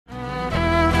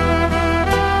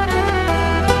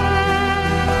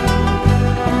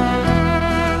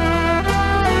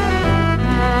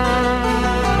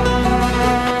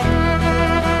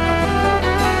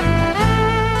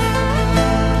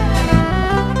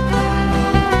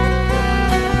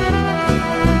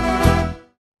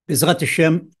Bezrat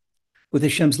Hashem, with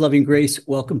Hashem's loving grace,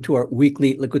 welcome to our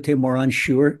weekly Likutei Moharan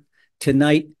Shiur.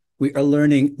 Tonight, we are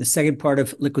learning the second part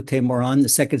of Likutei Moharan, the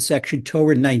second section,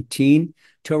 Torah 19.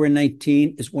 Torah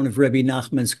 19 is one of Rabbi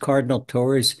Nachman's cardinal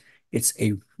Torahs. It's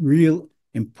a real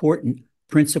important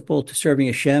principle to serving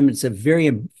Hashem. It's a very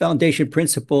foundation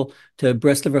principle to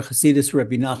Breslover Hasidus,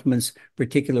 Rabbi Nachman's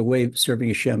particular way of serving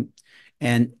Hashem.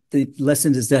 And the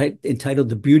lesson is entitled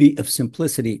The Beauty of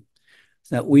Simplicity.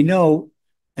 Now, we know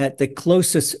that the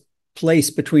closest place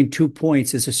between 2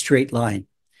 points is a straight line.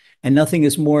 And nothing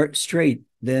is more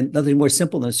nothing more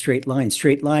simple than a straight line.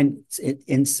 Straight line,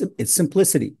 it's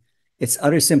simplicity. It's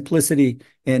utter simplicity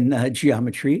in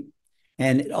geometry.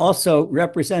 And it also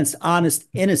represents honest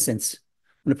innocence.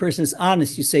 When a person is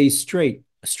honest, you say he's straight,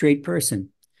 a straight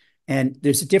person. And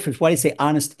there's a difference. Why do you say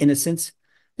honest innocence?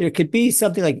 There could be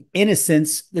something like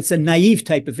innocence that's a naive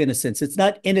type of innocence. It's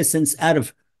not innocence out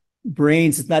of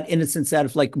brains. It's not innocence out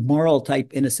of like moral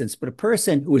type innocence, but a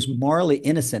person who is morally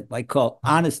innocent, I call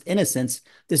honest innocence.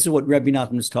 This is what Rabbi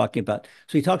Nachman is talking about.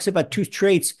 So he talks about two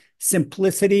traits,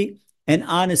 simplicity and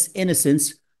honest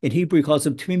innocence. In Hebrew, he calls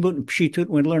them tmimut and pshitut.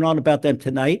 We're going to learn all about them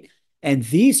tonight. And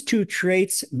these two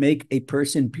traits make a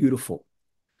person beautiful.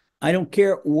 I don't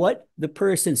care what the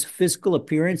person's physical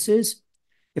appearance is.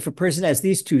 If a person has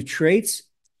these two traits,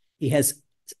 he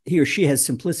or she has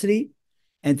simplicity,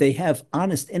 and they have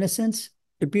honest innocence,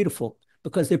 they're beautiful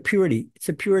because they're purity. It's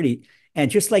a purity. And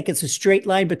just like it's a straight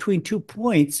line between 2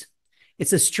 points,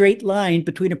 it's a straight line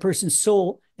between a person's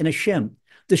soul and Hashem.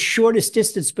 The shortest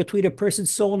distance between a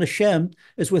person's soul and Hashem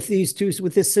is with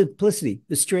this simplicity,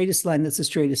 the straightest line. That's the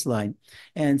straightest line.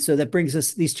 And so that brings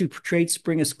us, these two traits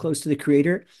bring us close to the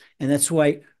Creator. And that's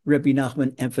why Rabbi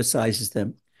Nachman emphasizes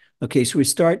them. Okay, so we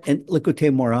start in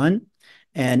Likutei Moharan.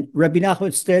 And Rabbi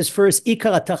Nachman says first,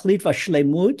 Ikar HaTachlit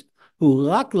VaShleimut hu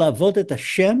rak lavod et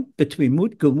Hashem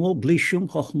betmimut gemur bli shum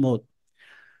chochmot.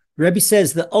 Rabbi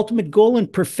says the ultimate goal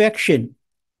and perfection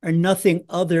are nothing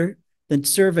other than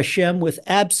serve Hashem with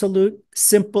absolute,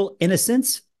 simple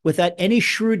innocence, without any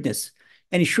shrewdness.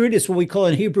 Any shrewdness, what we call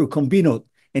in Hebrew, kombinot.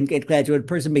 And get glad when a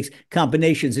person makes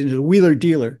combinations into a wheeler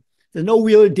dealer. There's no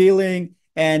wheeler dealing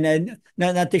and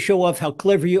not to show off how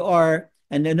clever you are,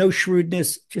 and no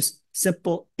shrewdness, just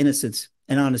simple innocence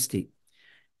and honesty.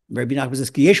 Rabbi Nachman says,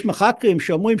 "Ki yesh machakrim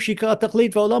sheomrim shikar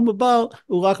tachlit va'olam haba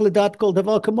hu rak ledat kol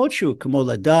davar kamoshu, kamo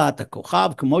ledat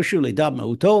hakochav kamoshu ledat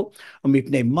mauto,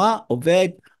 umipnei ma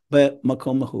oved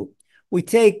b'makom hahu."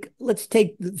 Let's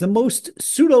take the most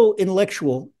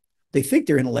pseudo-intellectual. They think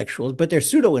they're intellectuals, but they're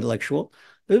pseudo-intellectual.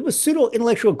 There's a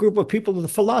pseudo-intellectual group of people, the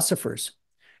philosophers,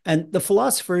 and the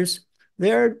philosophers,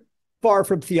 they're far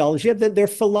from theology. Their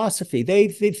philosophy. They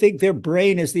think their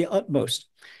brain is the utmost.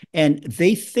 And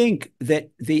they think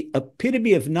that the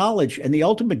epitome of knowledge and the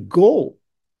ultimate goal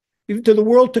to the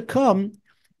world to come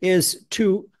is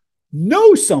to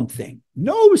know something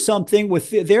with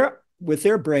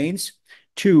their brains,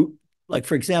 to, like,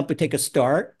 for example, take a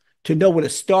star, to know what a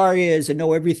star is and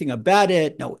know everything about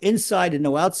it, know inside and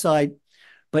know outside.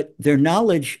 But their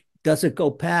knowledge doesn't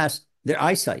go past their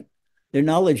eyesight. Their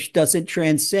knowledge doesn't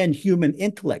transcend human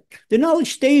intellect. Their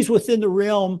knowledge stays within the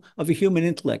realm of a human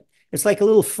intellect. It's like a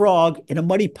little frog in a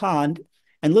muddy pond,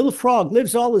 and little frog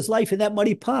lives all his life in that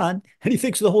muddy pond, and he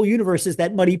thinks the whole universe is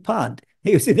that muddy pond.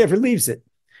 He never leaves it.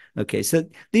 Okay, so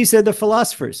these are the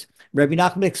philosophers. Rabbi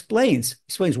Nachman explains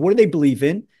what do they believe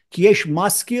in? Ki yesh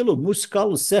maskil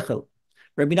u'muskal u'sechel.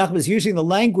 Rabbi Nachman is using the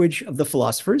language of the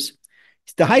philosophers.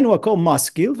 דהיינו הכל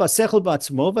משכיל, והשכל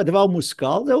בעצמו, והדבר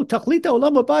מושכל, זהו תכלית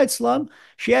העולם הבא אצלם,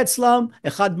 שיהיה אצלם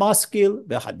אחד משכיל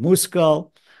ואחד מושכל,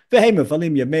 והם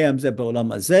מבלים ימיהם זה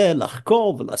בעולם הזה,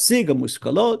 לחקור ולהשיג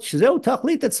המושכלות, שזהו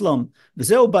תכלית אצלם,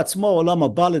 וזהו בעצמו העולם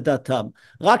הבא לדעתם,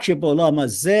 רק שבעולם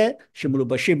הזה,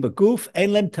 שמלובשים בגוף, אין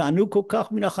להם תענוג כל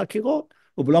כך מן החקירות,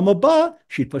 ובעולם הבא,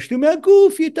 שיתפשטו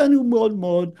מהגוף, יתענו מאוד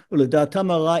מאוד,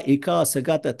 ולדעתם הרע עיקר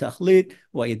השגת התכלית,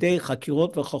 הוא על ידי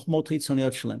חקירות וחוכמות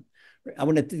חיצוניות שלהם. I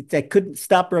couldn't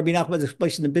stop Rabbi Nachman's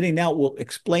explanation in the beginning. Now we'll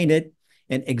explain it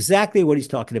and exactly what he's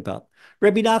talking about.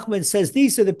 Rabbi Nachman says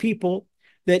these are the people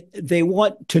that they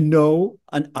want to know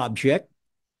an object.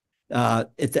 They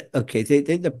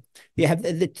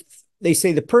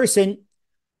say the person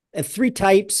have three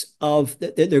types of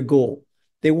their goal.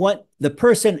 They want the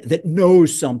person that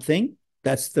knows something.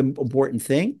 That's the important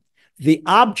thing. The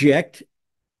object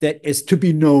that is to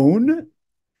be known,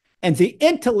 and the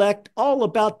intellect all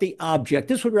about the object.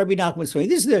 This is what Rabbi Nachman is saying.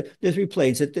 These are the three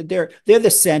planes. They're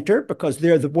the center because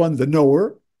they're the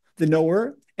knower,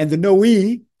 and the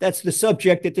knowee, that's the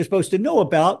subject that they're supposed to know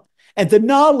about, and the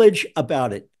knowledge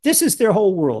about it. This is their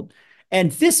whole world.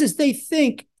 And this is, they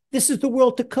think, This is the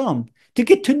world to come, to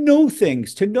get to know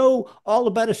things, to know all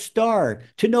about a star,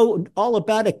 to know all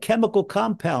about a chemical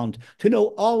compound, to know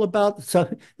all about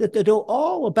to know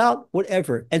all about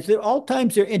whatever. And they're all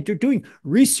times they're doing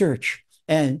research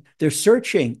and they're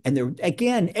searching, and they're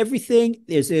again, everything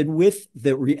is in with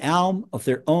the realm of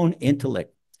their own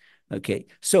intellect. Okay,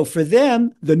 so for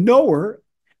them, the knower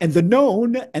and the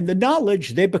known and the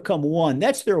knowledge, they become one.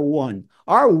 That's their one.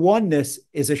 Our oneness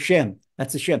is Hashem.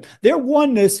 That's Hashem. Their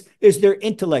oneness is their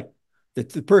intellect, the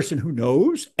person who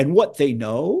knows and what they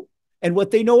know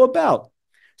about.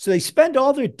 So they spend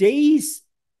all their days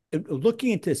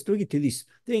looking into these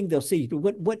things. They'll say,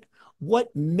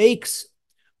 what makes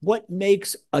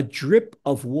a drip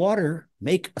of water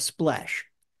make a splash?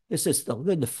 This is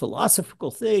the philosophical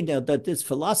thing. Now that this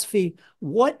philosophy,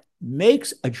 what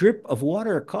makes a drip of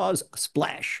water cause a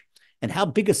splash, and how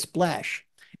big a splash,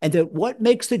 and then what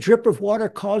makes the drip of water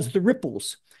cause the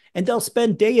ripples? And they'll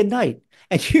spend day and night.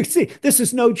 And you see, this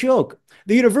is no joke.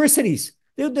 The universities,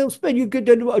 they'll spend, you get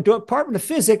to a Department of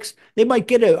Physics, they might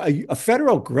get a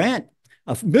federal grant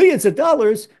of millions of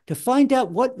dollars to find out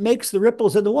what makes the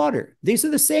ripples in the water. These are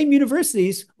the same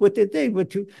universities with the thing.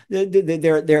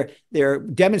 They're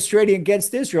demonstrating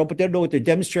against Israel, but they don't know what they're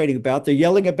demonstrating about. They're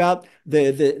yelling about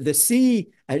the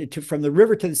sea, from the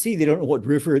river to the sea. They don't know what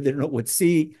river. They don't know what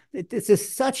sea. This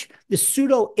is such the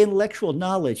pseudo intellectual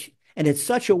knowledge, and it's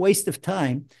such a waste of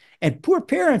time. And poor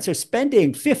parents are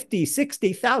spending $50,000,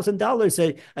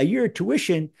 $60,000 a year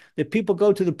tuition that people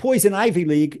go to the Poison Ivy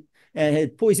League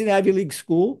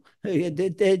school.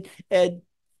 And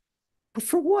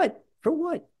for what? For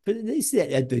what? They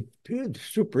said the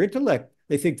super intellect.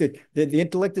 They think that the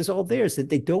intellect is all theirs, that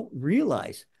they don't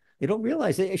realize. They don't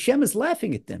realize that Hashem is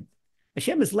laughing at them.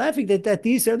 Hashem is laughing that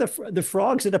these are the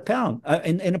frogs in a pond,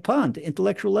 in a pond,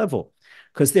 intellectual level,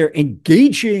 because they're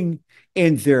engaging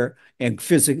in their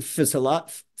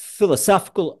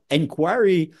philosophical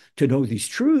inquiry to know these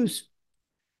truths.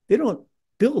 They don't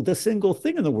build a single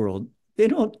thing in the world. They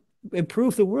don't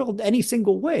improve the world any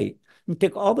single way. You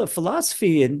take all the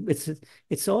philosophy, and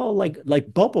it's all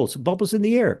like bubbles in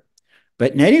the air.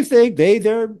 But in anything, they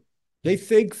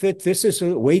think that this is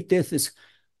a wait, this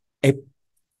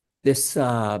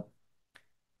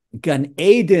Gan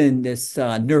Eden, this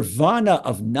nirvana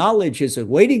of knowledge is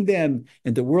awaiting them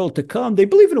in the world to come. They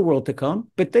believe in a world to come,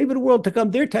 but they believe in a world to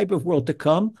come, their type of world to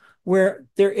come, where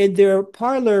they're in their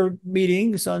parlor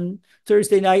meetings on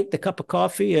Thursday night, the cup of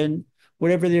coffee and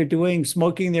whatever they're doing,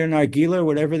 smoking their nargila,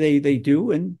 whatever they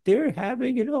do, and they're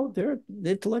having, they're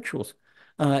intellectuals.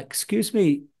 Excuse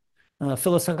me,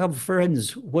 philosophical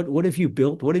friends, what have you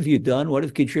built? What have you done? What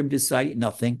have contributed to society?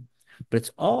 Nothing. But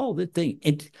it's all the thing,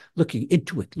 looking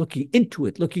into it.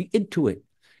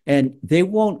 And they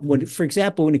won't, for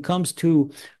example, when it comes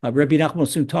to Rabbi Nachman will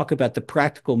soon talk about the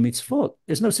practical mitzvot,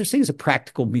 there's no such thing as a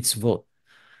practical mitzvot.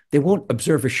 They won't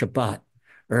observe a Shabbat,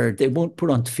 or they won't put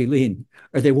on tefillin,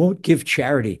 or they won't give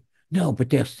charity. No,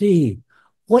 but they'll see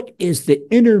what is the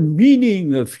inner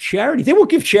meaning of charity. They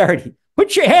won't give charity.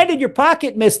 Put your hand in your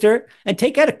pocket, mister, and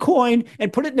take out a coin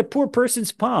and put it in the poor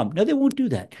person's palm. No, they won't do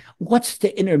that. What's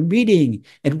the inner meaning,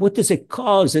 and what does it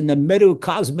cause in the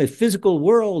metacosmic physical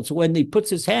worlds when he puts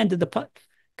his hand in the pot?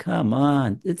 Come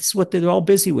on. It's what they're all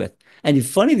busy with. And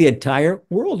it's funny, the entire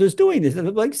world is doing this.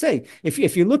 Like I say, if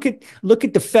you look at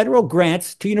the federal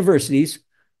grants to universities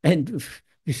and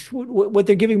what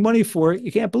they're giving money for,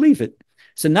 you can't believe it.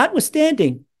 So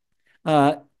notwithstanding,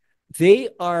 they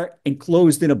are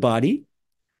enclosed in a body.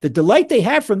 The delight they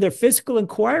have from their physical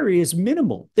inquiry is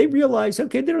minimal. They realize,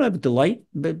 okay, they don't have a delight,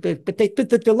 but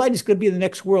the delight is going to be in the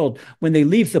next world when they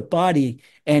leave the body,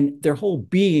 and their whole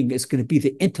being is going to be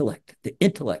the intellect.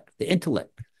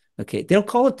 Okay, they don't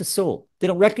call it the soul. They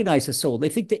don't recognize the soul. They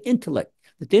think the intellect.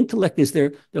 That the intellect is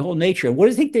their whole nature. And what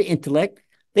do they think the intellect?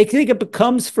 They think it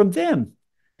becomes from them.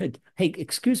 Hey,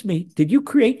 excuse me, did you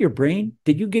create your brain?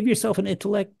 Did you give yourself an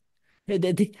intellect?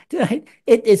 It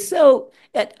is so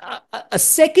a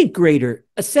second grader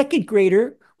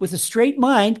with a straight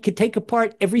mind can take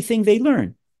apart everything they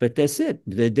learn. But that's it.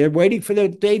 They're waiting for the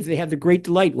day they have the great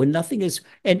delight when nothing is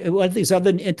other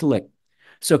than intellect.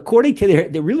 So according to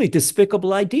their really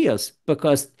despicable ideas,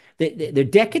 because they're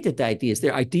decadent ideas,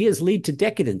 their ideas lead to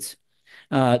decadence.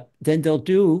 Then they'll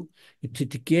do to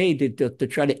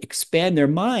try to expand their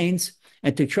minds,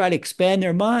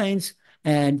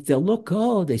 and they'll look,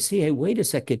 they see, hey, wait a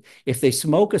second. If they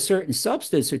smoke a certain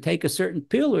substance or take a certain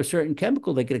pill or a certain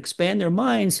chemical, they can expand their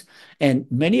minds. And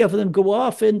many of them go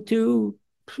off into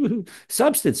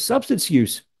substance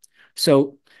use.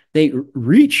 So they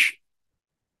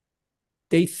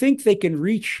think they can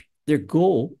reach their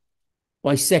goal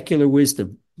by secular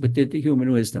wisdom. with the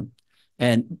human wisdom.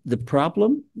 And the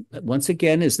problem, once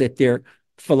again, is that their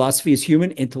philosophy is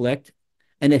human intellect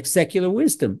and it's secular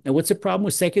wisdom. And what's the problem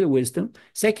with secular wisdom?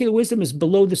 Secular wisdom is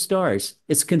below the stars.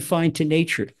 It's confined to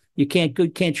nature. You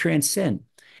can't transcend.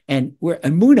 And where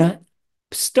Emunah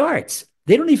starts,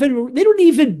 they don't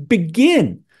even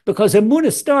begin, because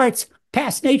Emunah starts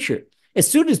past nature. As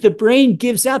soon as the brain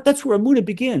gives out, that's where Emunah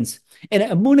begins. And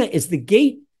Emunah is the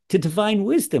gate to divine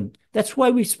wisdom. That's why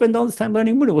we spend all this time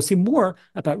learning Emunah. We'll see more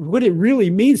about what it really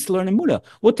means to learn Emunah.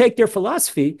 We'll take their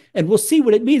philosophy and we'll see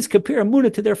what it means, compare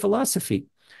Emunah to their philosophy.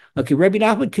 Okay, Rabbi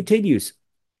Nachman continues.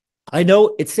 I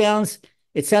know it sounds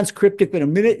cryptic, but in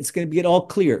a minute it's going to get all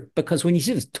clear, because when you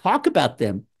just talk about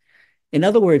them, in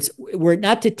other words, we're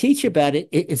not to teach about it.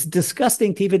 It's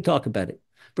disgusting to even talk about it.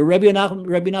 But Rabbi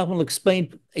Nachman will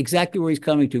explain exactly where he's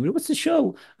coming to. But what's to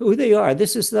show who they are?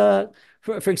 This is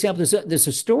for example, there's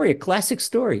a story, a classic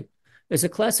story. There's a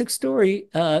classic story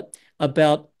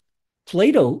about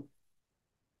Plato.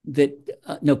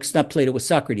 No, it's not Plato. It was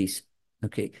Socrates.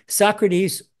 Okay,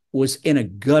 Socrates was in a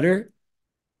gutter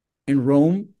in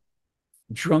Rome,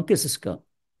 drunk as a skunk,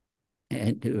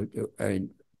 and in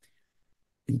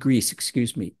Greece,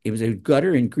 excuse me. It was a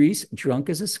gutter in Greece, drunk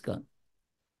as a skunk.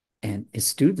 And his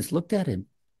students looked at him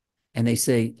and they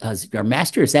say, our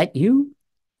master, is that you?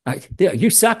 Are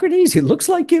you Socrates? He looks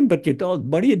like him, but you're all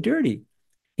muddy and dirty.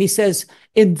 He says,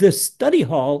 in the study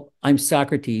hall, I'm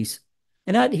Socrates.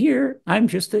 And out here, I'm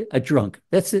just a drunk.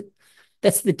 That's it.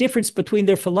 That's the difference between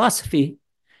their philosophy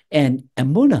and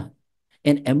Emunah.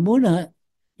 And Emunah,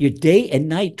 your day and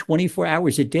night, 24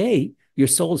 hours a day, your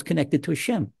soul is connected to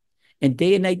Hashem. And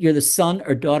day and night, you're the son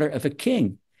or daughter of a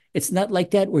king. It's not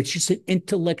like that where it's just an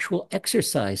intellectual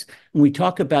exercise. When we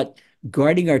talk about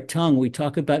guarding our tongue, we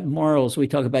talk about morals, we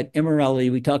talk about immorality,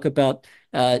 we talk about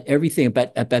everything,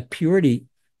 about purity.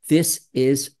 This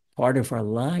is part of our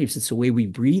lives. It's the way we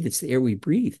breathe. It's the air we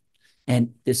breathe.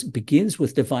 And this begins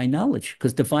with divine knowledge,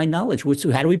 because divine knowledge,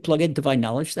 how do we plug in divine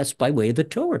knowledge? That's by way of the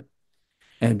Torah.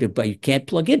 But you can't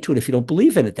plug into it if you don't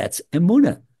believe in it. That's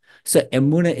Emunah. So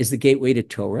Emunah is the gateway to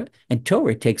Torah, and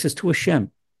Torah takes us to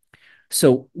Hashem.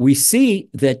 So we see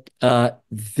that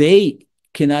they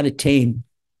cannot attain,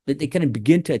 that they cannot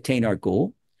begin to attain our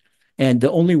goal. And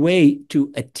the only way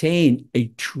to attain a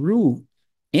true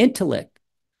intellect,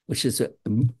 which is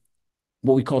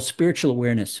what we call spiritual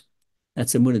awareness,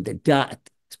 that's Emunah, the dot,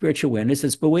 spiritual awareness,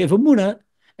 is by way of Emunah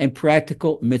and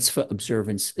practical mitzvah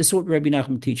observance. This is what Rabbi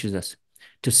Nachman teaches us,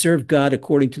 to serve God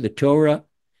according to the Torah.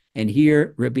 And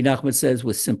here, Rabbi Nachman says,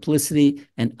 with simplicity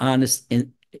and honest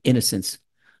innocence.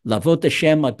 Lavot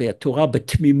Hashem Torah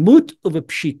b'tmimut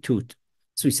uv'pshitut.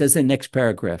 So he says in the next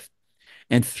paragraph.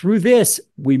 And through this,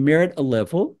 we merit a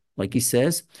level, like he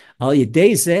says, al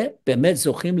yedei zeh be'emet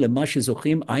zochim lema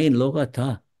shezochim ayin lo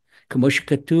rata. כמו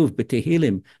שכתוב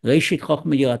בתהילים, ראשית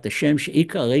חוכמה יראת השם,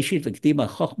 שעיקר ראשית וקדים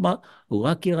החוכמה הוא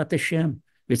רק יראת השם,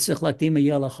 וצריך להקדים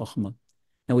יראת החוכמה.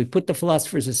 And we put the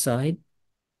philosophers aside,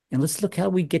 and let's look how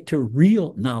we get to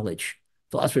real knowledge.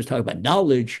 Philosophers talk about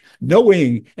knowledge,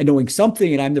 knowing, and knowing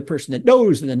something, and I'm the person that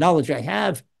knows, and the knowledge I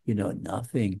have. You know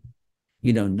nothing.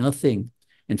 You know nothing.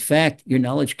 In fact, your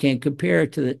knowledge can't compare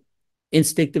to the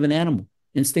instinct of an animal.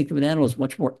 Instinct of an animal is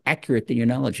much more accurate than your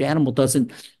knowledge. The animal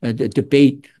doesn't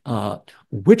debate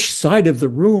which side of the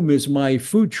room is my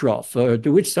food trough, or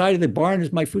which side of the barn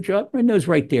is my food trough. It knows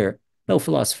right there. No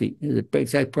philosophy. The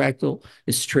exact practical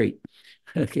is straight.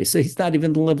 Okay, so he's not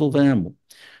even the level of an animal.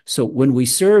 So when we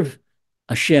serve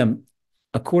Hashem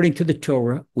according to the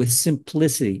Torah with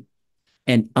simplicity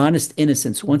and honest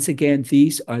innocence, once again,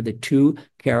 these are the two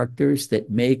characters that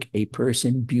make a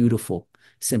person beautiful.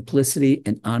 Simplicity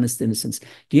and honest innocence.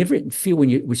 Do you ever feel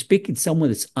when we're speaking to someone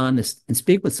that's honest, and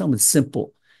speak with someone that's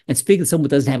simple, and speak with someone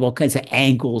that doesn't have all kinds of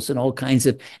angles and all kinds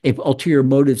of ulterior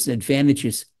motives and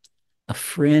advantages? A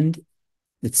friend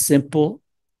that's simple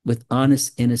with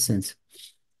honest innocence,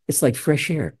 it's like fresh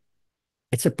air.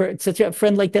 Such a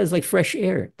friend like that is like fresh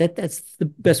air. That's the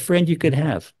best friend you could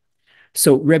have.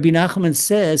 So Rabbi Nachman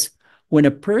says, when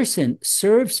a person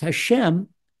serves Hashem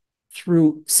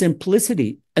through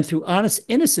simplicity and through honest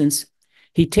innocence,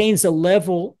 he attains a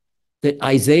level that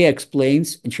Isaiah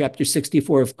explains in chapter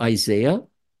 64 of Isaiah,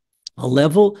 a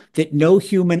level that no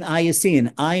human eye has seen.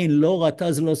 Ayin lo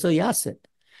rataz lo yaset.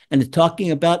 And it's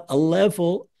talking about a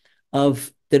level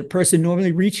of that a person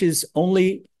normally reaches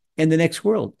only in the next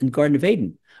world, in Garden of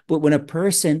Eden. But when a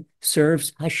person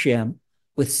serves Hashem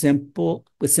with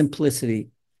simplicity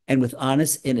and with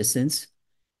honest innocence,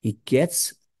 he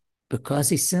gets, because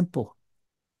he's simple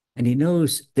and he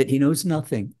knows that he knows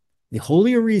nothing. The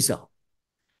Holy Arizal,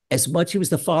 as much he was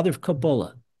the father of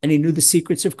Kabbalah, and he knew the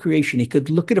secrets of creation. He could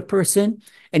look at a person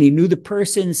and he knew the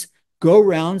person's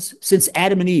go-rounds since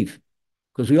Adam and Eve,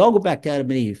 because we all go back to Adam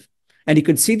and Eve. And he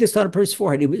could see this on a person's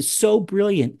forehead. It was so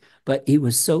brilliant, but he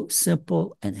was so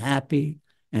simple and happy.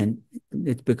 And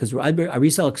it's because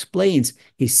Arizal explains,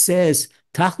 he says,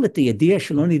 he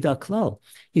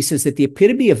says that the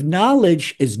epitome of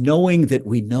knowledge is knowing that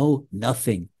we know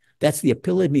nothing. That's the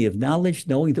epitome of knowledge,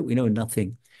 knowing that we know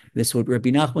nothing. This is what Rabbi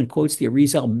Nachman quotes the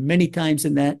Arizal many times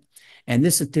in that. And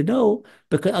this is to know,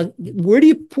 because where do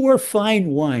you pour fine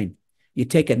wine? You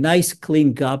take a nice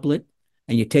clean goblet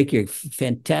and you take your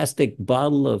fantastic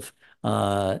bottle of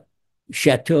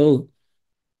Chateau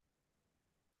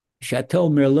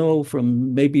Merlot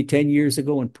from maybe 10 years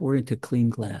ago and pour it into clean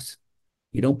glass.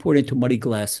 You don't pour it into muddy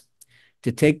glass.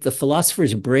 To take the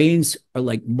philosopher's brains are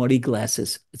like muddy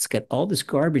glasses. It's got all this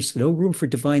garbage, no room for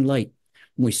divine light.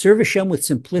 When we serve Hashem with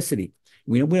simplicity,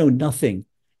 we know nothing,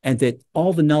 and that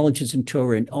all the knowledge is in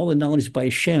Torah and all the knowledge is by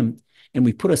Hashem, and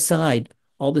we put aside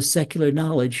all the secular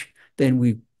knowledge, then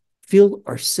we fill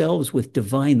ourselves with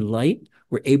divine light.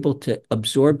 We're able to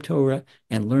absorb Torah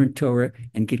and learn Torah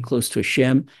and get close to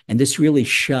Hashem. And this really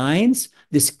shines.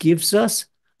 This gives us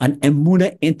an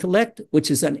emunah intellect,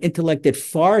 which is an intellect that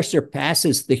far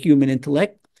surpasses the human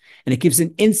intellect. And it gives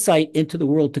an insight into the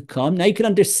world to come. Now you can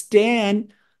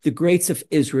understand the greats of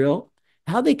Israel,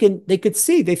 how they could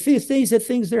see, they see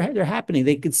things they're happening.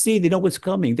 They could see, they know what's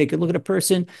coming. They could look at a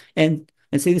person and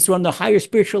say this is on the higher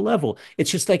spiritual level.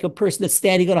 It's just like a person that's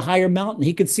standing on a higher mountain.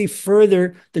 He can see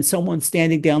further than someone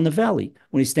standing down the valley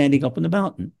when he's standing up on the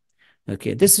mountain.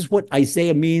 Okay, this is what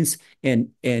Isaiah means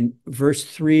in verse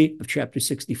 3 of chapter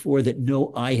 64, that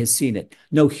no eye has seen it.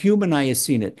 No human eye has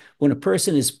seen it. When a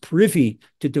person is privy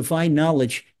to divine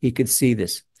knowledge, he could see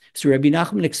this. So Rabbi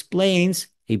Nachman explains,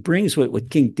 he brings what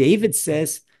King David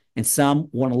says in Psalm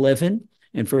 111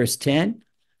 and verse 10,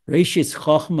 Reishis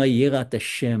Chochma Yirat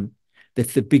Hashem,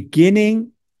 that the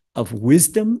beginning of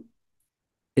wisdom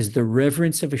is the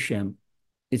reverence of Hashem.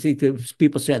 You think that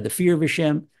people say the fear of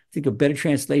Hashem? I think a better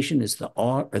translation is the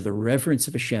awe or the reverence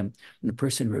of Hashem. When a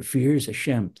person reveres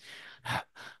Hashem,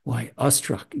 why,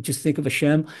 awestruck. You just think of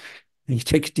Hashem and you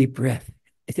take a deep breath.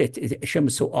 Hashem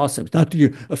is so awesome. It's not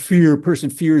that a person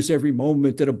fears every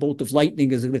moment that a bolt of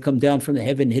lightning is going to come down from the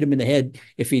heaven and hit him in the head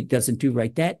if he doesn't do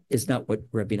right. That is not what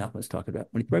Rabbi Nachman was talking about.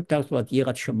 When he talks about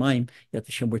Yirat Shamayim,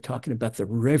 Hashem, we're talking about the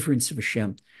reverence of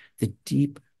Hashem, the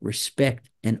deep respect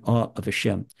and awe of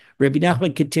Hashem. Rabbi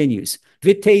Nachman continues,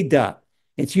 V'teida,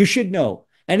 it's you should know.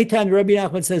 Anytime Rabbi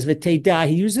Nachman says V'teida,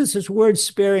 he uses this word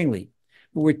sparingly.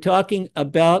 But we're talking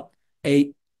about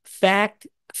a fact,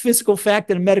 physical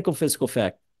fact, and a medical physical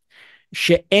fact.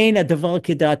 She'ein hadavar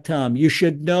kedatam. You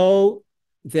should know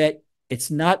that it's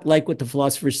not like what the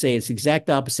philosophers say. It's the exact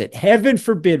opposite. Heaven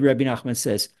forbid, Rabbi Nachman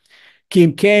says,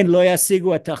 Kim ken lo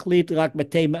yasigu atachlit rak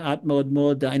matei ma'at mod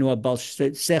mod da'inu abal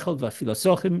sechel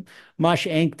v'filosochim ma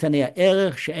she'ein ktanei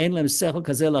ha'erech she'ein lem sechel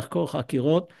kazeh lachkor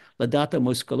chakirot ladat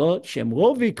ha'muskalot shem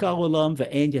rov v'ikar olam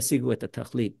v'ein yasigu et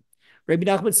atachlit. Rabbi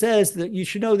Nachman says that you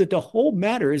should know that the whole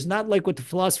matter is not like what the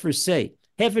philosophers say.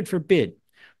 Heaven forbid.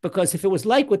 Because if it was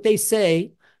like what they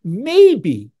say,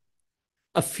 maybe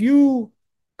a few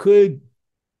could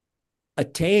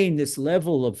attain this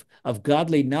level of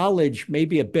godly knowledge,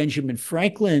 maybe a Benjamin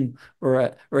Franklin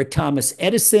or a Thomas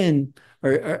Edison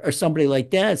or somebody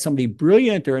like that, somebody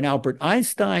brilliant, or an Albert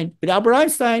Einstein. But Albert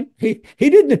Einstein, he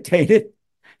didn't attain it.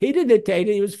 He didn't attain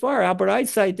it. He was far. Albert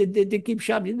Einstein did keep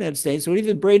shopping. He didn't have to say. So even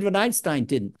the brain of an Einstein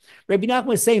didn't. Rabbi Nachman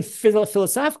was saying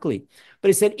philosophically. But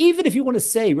he said, even if you want to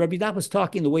say, Rabbi Nachman was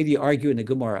talking the way they argue in the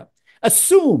Gemara,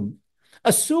 assume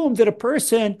that a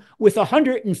person with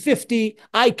 150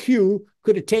 IQ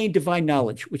could attain divine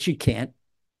knowledge, which he can't.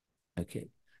 Okay.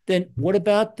 Then what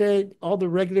about all the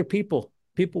regular people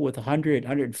with 100,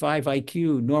 105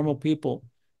 IQ, normal people?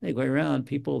 They go around,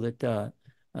 people that,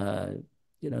 the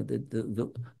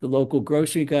local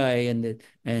grocery guy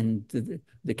and the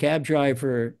cab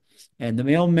driver and the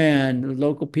mailman, the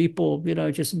local people,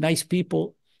 just nice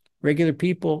people, regular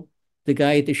people, the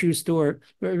guy at the shoe store,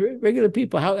 regular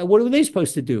people. What are they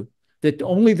supposed to do? That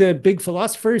only the big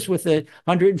philosophers with a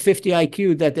 150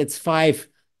 IQ, that's 5,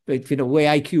 but the way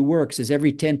IQ works is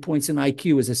every 10 points in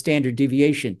IQ is a standard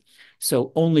deviation.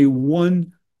 So only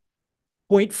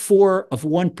 1.4 of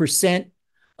 1%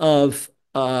 of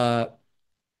the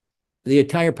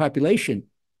entire population.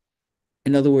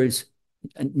 In other words,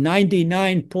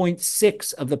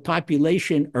 99.6 of the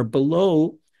population are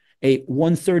below a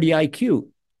 130 IQ.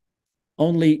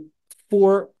 Only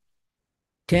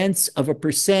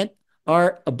 0.4%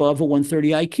 are above a 130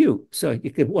 IQ. So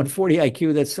you get 140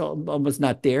 IQ, that's almost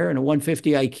not there, and a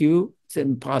 150 IQ, it's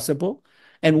impossible.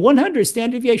 And 100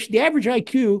 standard deviation. The average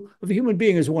IQ of a human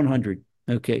being is 100.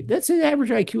 Okay, that's the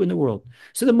average IQ in the world.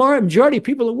 So the majority of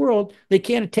people in the world, they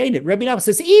can't attain it. Rabbi Nachman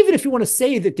says, even if you want to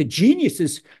say that the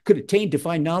geniuses could attain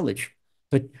divine knowledge,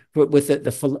 but with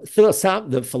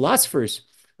the philosophers,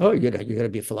 oh, you got to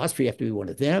be a philosopher, you have to be one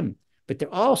of them. But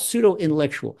they're all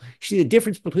pseudo-intellectual. You see the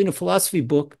difference between a philosophy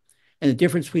book and the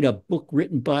difference between a book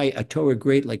written by a Torah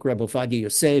great like Rebbe Ovadia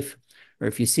Yosef, or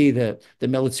if you see the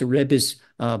Melitzer Rebbe's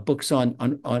books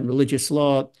on religious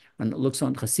law, looks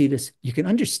on Hasidus, you can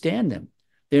understand them.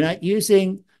 They're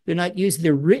written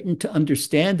to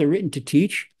understand, they're written to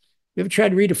teach. You ever tried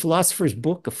to read a philosopher's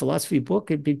book, a philosophy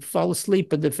book? You'd fall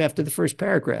asleep after the first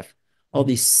paragraph. All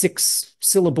these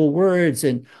 6-syllable words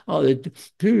and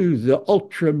the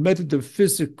ultra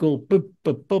metaphysical,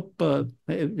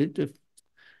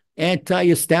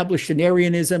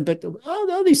 anti-establishmentarianism, but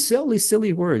all these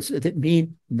silly words that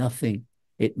mean nothing.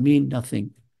 It mean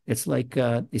nothing. It's like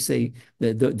they say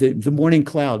the morning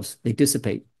clouds, they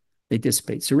dissipate.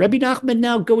 So Rabbi Nachman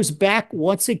now goes back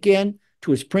once again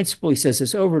to his principle. He says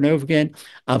this over and over again.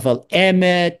 Aval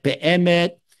emet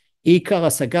be'emet ikar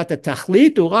asagat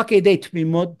hatachlit hu rak edei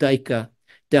tmimot daika.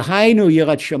 Dehainu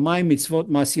yirat shamayim mitzvot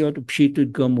masiyot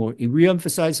upshitut gomor. He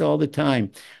reemphasizes all the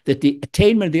time that the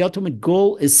attainment of the ultimate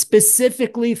goal is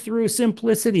specifically through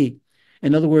simplicity.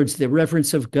 In other words, the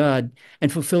reverence of God and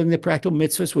fulfilling the practical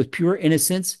mitzvahs with pure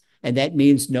innocence. And that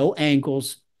means no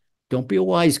angles. Don't be a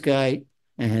wise guy.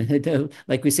 And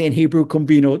like we say in Hebrew,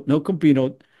 no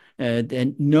kombinot,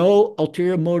 and no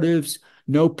ulterior motives,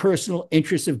 no personal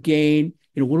interest of gain.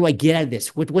 What do I get out of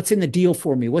this? What's in the deal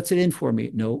for me? What's it in for me?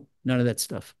 No, none of that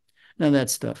stuff.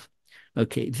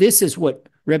 Okay, this is what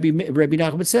Rabbi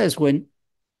Nachman says when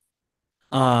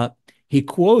he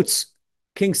quotes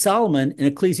King Solomon in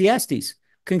Ecclesiastes.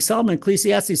 King Solomon in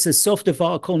Ecclesiastes says, "Sof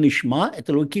devar kol nishma et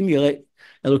Elokim yareh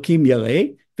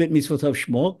v'et mitzvotav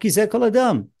shmor ki zeh kol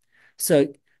adam."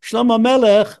 So Shlomo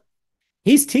Melech,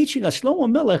 he's teaching us. Shlomo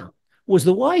Melech was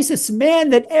the wisest man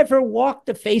that ever walked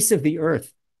the face of the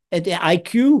earth. And the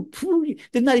IQ,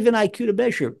 there's not even IQ to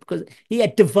measure because he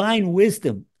had divine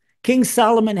wisdom. King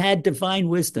Solomon had divine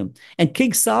wisdom. And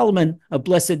King Solomon, of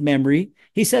blessed memory,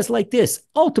 he says like this,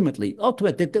 ultimately,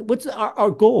 what's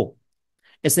our goal?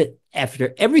 Is that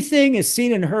after everything is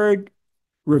seen and heard,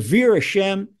 revere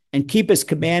Hashem and keep his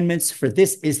commandments, for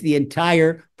this is the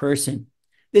entire person.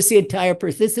 This is the entire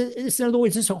person. This is, in other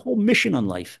words, this is a whole mission on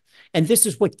life. And this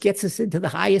is what gets us into the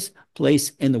highest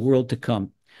place in the world to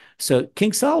come. So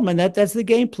King Solomon, that's the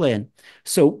game plan.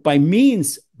 So by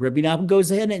means, Rabbi Nachman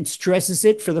goes ahead and stresses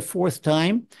it for the 4th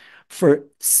time, for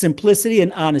simplicity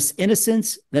and honest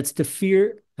innocence, that's to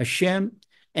fear Hashem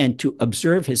and to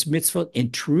observe his mitzvah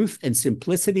in truth and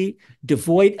simplicity,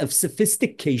 devoid of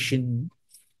sophistication,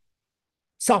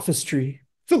 sophistry,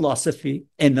 philosophy.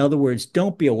 In other words,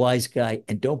 don't be a wise guy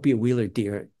and don't be a wheeler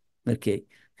deer. Okay.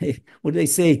 What do they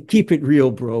say? Keep it real,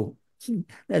 bro.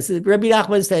 That's what Rabbi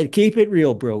Nachman said. Keep it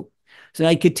real, bro. So now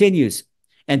he continues.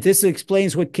 And this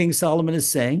explains what King Solomon is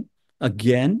saying.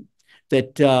 Again,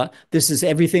 that this is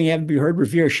everything you haven't be heard.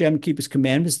 Revere Hashem, keep his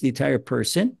commandments, the entire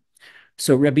person.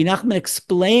 So Rabbi Nachman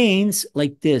explains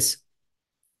like this.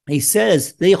 He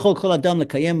says, "They יכול כל אדם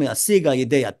לקיים להשיג על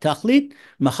ידי התכלית,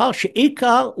 מאחר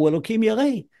שעיקר הוא אלוקים ירא.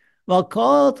 אבל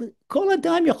כל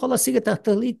אדם יכול להשיג את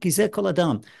התכלית, כי זה כל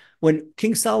אדם." When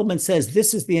King Solomon says,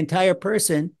 this is the entire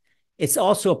person, it's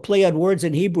also a play on words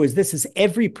in Hebrew, as this is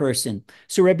every person.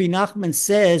 So Rabbi Nachman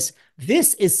says,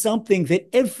 this is something that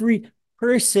every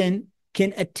person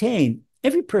can attain.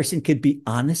 Every person can be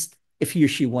honest if he or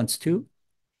she wants to.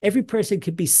 Every person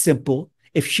can be simple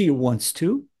if she wants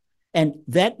to. And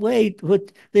that way,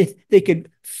 they can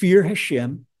fear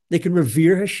Hashem, they can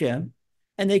revere Hashem,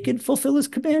 and they can fulfill his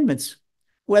commandments.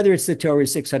 Whether it's the Torah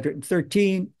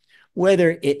 613,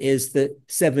 whether it is the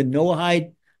 7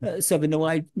 Noahide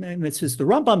mitzvahs. The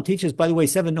Rambam teaches, by the way,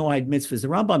 7 Noahide mitzvahs. The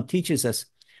Rambam teaches us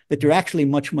that they're actually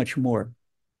much, much more.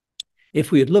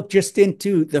 If we had looked just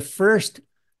into the first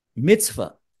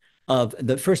mitzvah of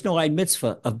the first Noahide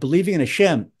mitzvah of believing in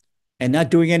Hashem and not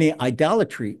doing any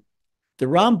idolatry, the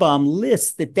Rambam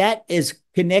lists that is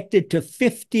connected to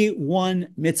 51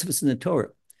 mitzvahs in the Torah.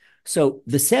 So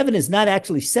the 7 is not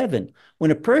actually 7. When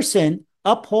a person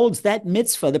upholds that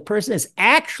mitzvah, the person is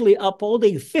actually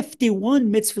upholding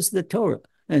 51 mitzvahs in the Torah.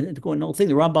 And going the whole thing,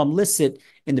 the Rambam lists it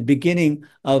in the beginning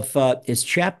of his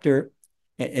chapter,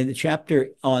 in the chapter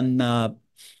on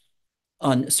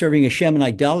serving Hashem and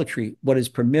idolatry, what is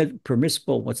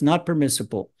permissible, what's not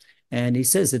permissible. And he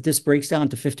says that this breaks down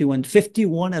to 51.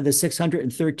 51 of the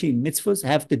 613 mitzvahs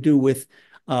have to do with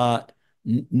not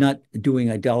doing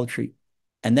idolatry.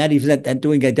 And that even that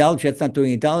doing idolatry, that's not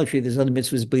doing idolatry. There's other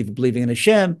mitzvahs believing in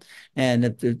Hashem. And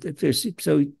if there's,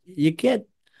 so you get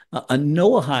a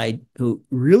Noahide who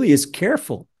really is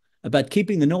careful about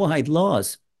keeping the Noahide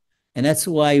laws. And that's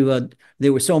why they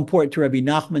were so important to Rabbi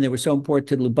Nachman. They were so important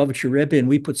to the Lubavitcher Rebbe. And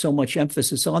we put so much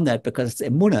emphasis on that because it's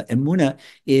emunah. Emunah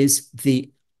is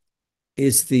the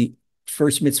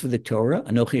first mitzvah of the Torah,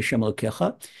 Anochi Hashem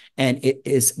Elokecha, and it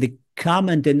is the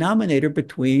common denominator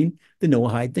between the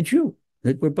Noahide and the Jew.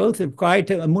 That we're both required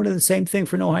to emunah the same thing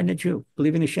for Noahide and the Jew.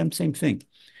 Believing in Hashem, same thing.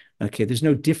 Okay, there's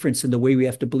no difference in the way we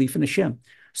have to believe in Hashem.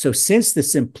 So since the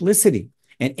simplicity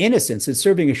and innocence in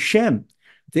serving Hashem,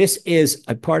 this is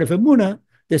a part of emunah,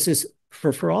 this is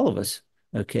for all of us.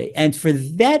 Okay, and for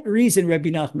that reason, Rabbi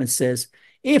Nachman says,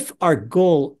 if our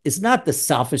goal is not the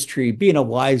sophistry, being a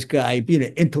wise guy, being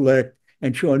an intellect,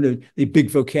 and showing the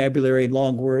big vocabulary,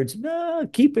 long words, no,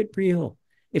 keep it real.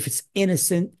 If it's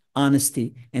innocent,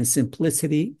 honesty, and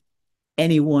simplicity,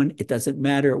 anyone, it doesn't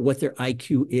matter what their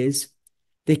IQ is,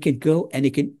 they can go and they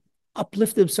can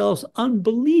uplift themselves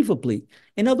unbelievably.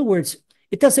 In other words,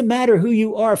 it doesn't matter who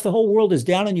you are. If the whole world is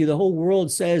down on you, the whole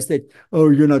world says that, oh,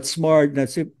 you're not smart.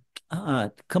 That's it.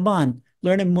 Come on,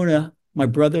 learn emunah, my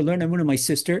brother, learn emunah, my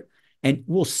sister, and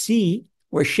we'll see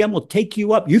where Hashem will take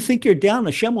you up. You think you're down,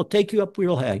 Hashem will take you up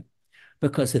real high.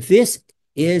 Because this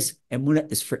is,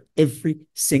 emunah is for every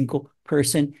single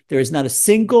person. There is not a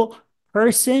single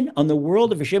person on the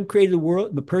world. If Hashem created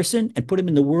the person and put him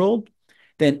in the world,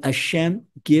 then Hashem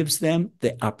gives them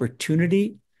the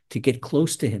opportunity to get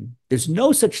close to him. There's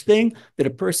no such thing that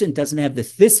a person doesn't have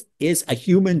this. This is a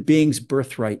human being's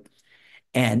birthright.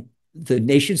 And the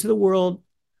nations of the world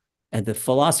and the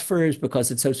philosophers,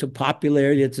 because it's so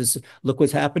popular, it's just, look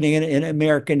what's happening in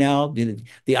America now,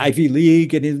 the Ivy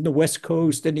League and in the West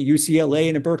Coast and the UCLA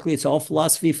and in Berkeley, it's all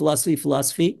philosophy, philosophy,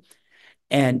 philosophy.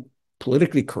 And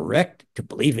politically correct to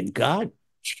believe in God?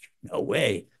 No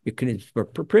way. You can, it's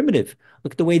primitive.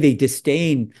 Look at the way they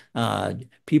disdain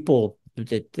people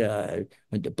that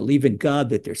believe in God,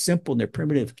 that they're simple and they're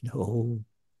primitive. No,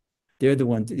 they're the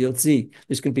ones. You'll see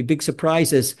there's going to be big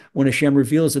surprises when Hashem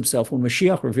reveals himself, when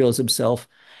Mashiach reveals himself.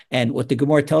 And what the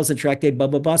Gemara tells in Tractate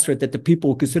Baba Basra, that the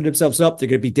people who consider themselves up, they're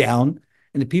going to be down.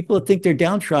 And the people that think they're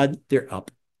downtrodden, they're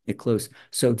up. They're close.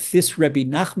 So this Rabbi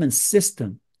Nachman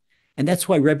system, and that's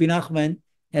why Rabbi Nachman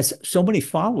has so many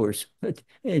followers. But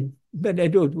in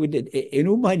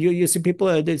Uman, you see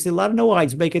people, there's a lot of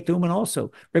Noahides make it to Uman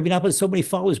also. Rabbi Nachman has so many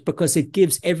followers because it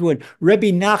gives everyone.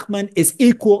 Rabbi Nachman is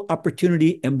equal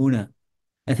opportunity emunah.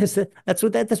 And that's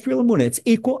real emunah. It's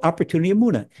equal opportunity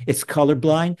emunah. It's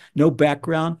colorblind, no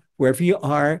background, wherever you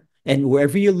are and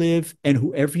wherever you live and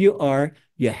whoever you are,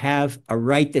 you have a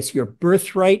right. That's your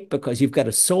birthright because you've got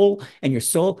a soul and your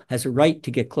soul has a right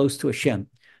to get close to Hashem.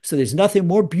 So there's nothing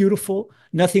more beautiful,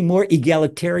 nothing more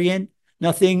egalitarian,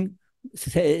 nothing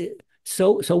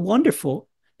so wonderful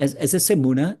as this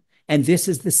emunah. And this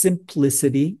is the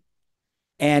simplicity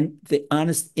and the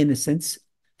honest innocence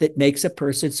that makes a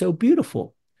person so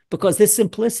beautiful. Because this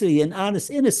simplicity and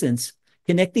honest innocence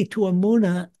connecting to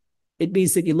emunah, it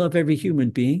means that you love every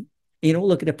human being. You don't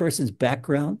look at a person's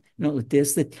background. You don't look at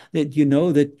this, that you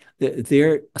know that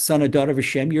they're a son or daughter of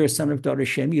Hashem. You're a son or daughter of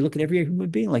Hashem. You look at every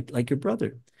human being like your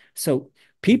brother. So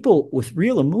people with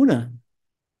real emunah,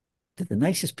 they're the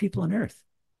nicest people on earth.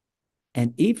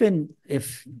 And even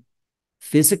if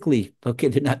physically, okay,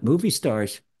 they're not movie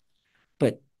stars,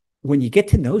 but when you get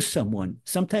to know someone,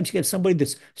 sometimes you get somebody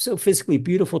that's so physically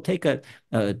beautiful. Take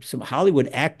some Hollywood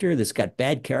actor that's got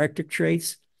bad character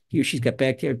traits. He or she's got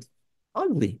bad character.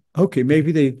 Ugly. Okay,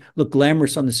 maybe they look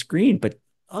glamorous on the screen, but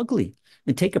ugly.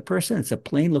 And take a person, it's a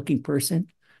plain looking person,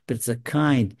 but it's a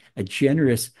kind, a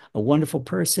generous, a wonderful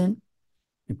person,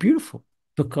 and beautiful,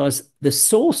 because the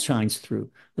soul shines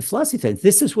through. The philosophy says,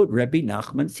 this is what Rabbi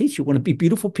Nachman teaches. You want to be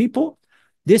beautiful people?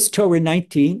 This Torah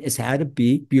 19 is how to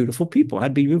be beautiful people, how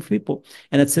to be beautiful people.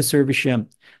 And it's to serve Hashem.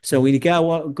 So we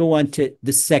go on to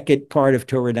the second part of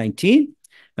Torah 19.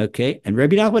 Okay, and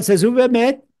Rabbi Nachman says,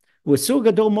 הוא אסור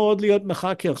גדול מאוד להיות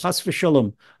מחקר, חס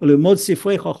ושלום, וללמוד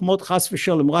ספרי חוכמות, חס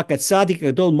ושלום, רק הצדיק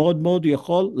גדול מאוד מאוד הוא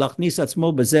יכול להכניס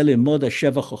עצמו בזה ללמוד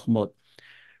השבע חוכמות.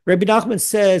 Rabbi Nachman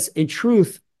says, in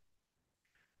truth,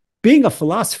 being a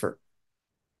philosopher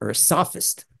or a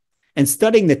sophist and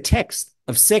studying the text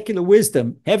of secular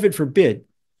wisdom, heaven forbid,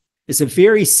 is a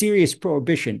very serious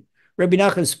prohibition. Rabbi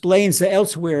Nachman explains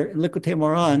elsewhere in Likutei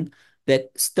Moharan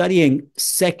that studying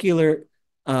secular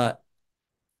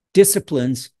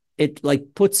disciplines, it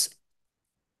like puts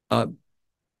a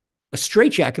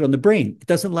straitjacket on the brain. It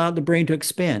doesn't allow the brain to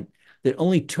expand. That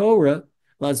only Torah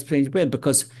allows the brain to expand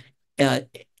because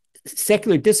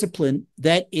secular discipline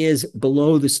that is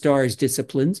below the stars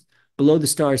disciplines, below the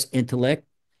stars intellect,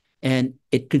 and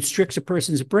it constricts a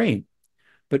person's brain.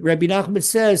 But Rabbi Nachman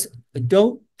says,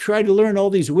 don't try to learn all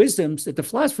these wisdoms that the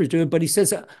philosophers do, but he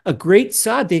says a great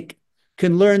tzaddik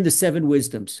can learn the 7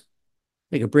 wisdoms.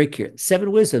 Make a break here.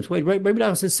 7 wisdoms. Wait, Rabbi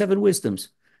Nachman says 7 wisdoms.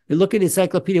 You look at the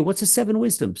encyclopedia, what's the 7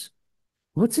 wisdoms?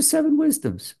 What's the 7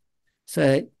 wisdoms? So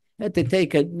I had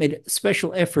to made a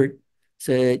special effort.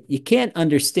 So you can't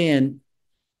understand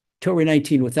Torah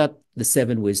 19 without the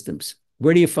 7 wisdoms.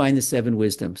 Where do you find the 7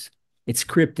 wisdoms? It's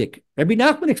cryptic. Rabbi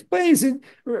Nachman explains it.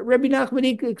 Rabbi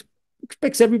Nachman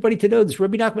expects everybody to know this.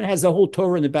 Rabbi Nachman has the whole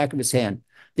Torah in the back of his hand.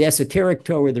 The esoteric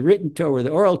Torah, the written Torah, the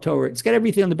oral Torah. It's got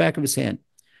everything on the back of his hand.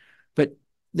 But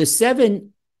the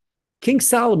 7, King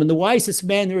Solomon, the wisest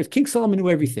man there is, King Solomon knew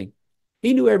everything.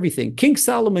 He knew everything. King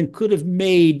Solomon could have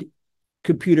made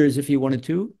computers if he wanted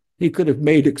to. He could have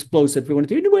made explosives if he wanted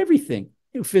to. He knew everything.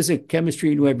 He knew physics, chemistry,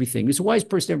 he knew everything. He was a wise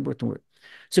person ever brought to work.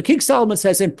 So King Solomon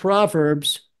says in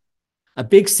Proverbs, a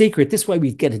big secret. This is why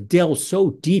we get to delve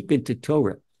so deep into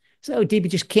Torah. So deep, you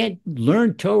just can't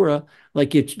learn Torah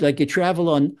like you travel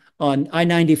on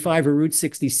I-95 or Route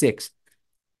 66.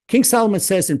 King Solomon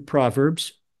says in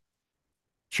Proverbs,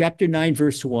 chapter 9,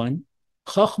 verse 1,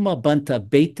 Chochma banta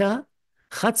beta,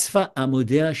 chatzva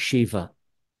amudea shiva.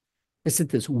 Listen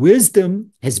to this.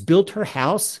 Wisdom has built her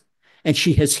house, and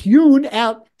she has hewn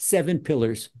out 7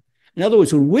 pillars. In other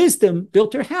words, when wisdom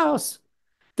built her house,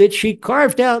 that she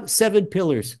carved out 7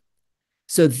 pillars.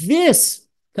 So this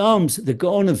comes the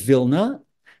Gaon of Vilna.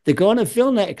 The Gaon of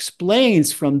Vilna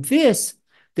explains from this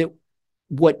that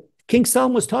what King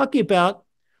Solomon was talking about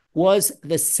was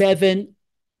the 7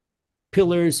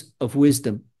 pillars of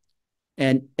wisdom.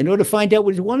 And in order to find out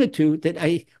what he wanted to, that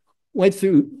I went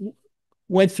through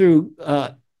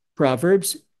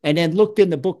Proverbs and then looked in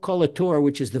the book called Torah,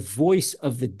 which is the voice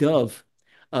of the dove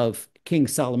of King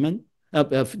Solomon, of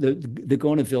the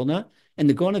Gaon of Vilna. And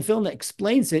the Gaon of Vilna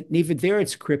explains it, and even there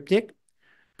it's cryptic.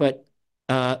 But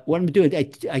what I'm doing,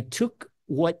 I took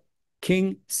what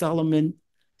King Solomon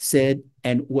said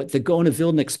and what the Gaon of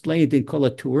Vilna explained in Kol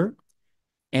HaTorah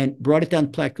and brought it down to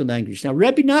practical language. Now,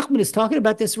 Rabbi Nachman is talking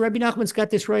about this. Rabbi Nachman's got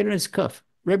this right on his cuff.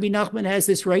 Rabbi Nachman has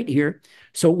this right here.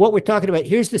 So what we're talking about,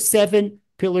 here's the 7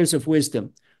 pillars of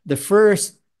wisdom. The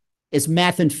first is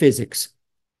math and physics.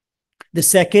 The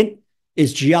second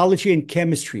is geology and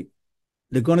chemistry.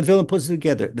 The Gaon of Vilna puts it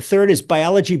together. The third is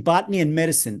biology, botany, and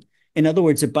medicine. In other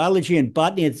words, the biology and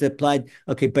botany is applied.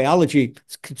 Okay, biology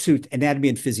constitutes anatomy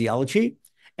and physiology,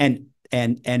 and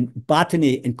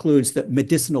botany includes the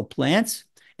medicinal plants,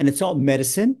 and it's all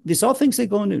medicine. These are all things that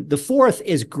go into. The fourth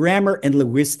is grammar and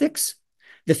linguistics.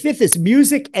 The fifth is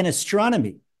music and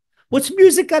astronomy. What's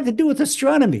music got to do with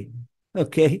astronomy?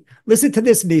 Okay, listen to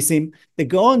this, Nisim. The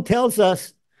Gaon tells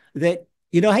us that,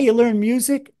 you know how you learn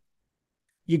music?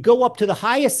 You go up to the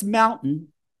highest mountain.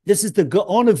 This is the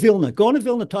Gaon of Vilna. Gaon of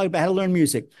Vilna talking about how to learn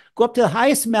music. Go up to the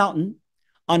highest mountain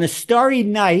on a starry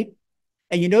night,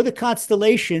 and you know the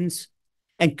constellations,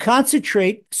 and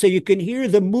concentrate so you can hear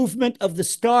the movement of the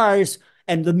stars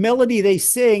and the melody they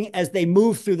sing as they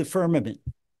move through the firmament.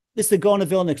 This is the Gaon of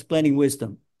Vilna explaining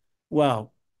wisdom.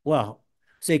 Wow, wow.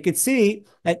 So you can see,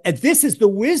 and this is the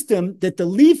wisdom that the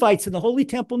Levites in the Holy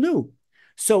Temple knew.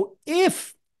 So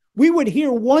if we would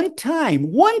hear one time,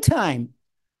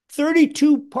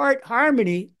 32-part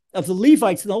harmony of the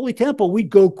Levites in the Holy Temple, we'd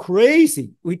go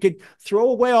crazy. We could throw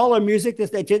away all our music.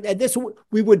 And this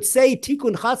we would say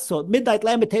Tikkun Chatzot, Midnight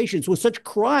Lamentations, with such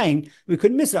crying, we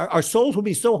couldn't miss it. Our souls would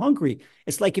be so hungry.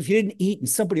 It's like if you didn't eat and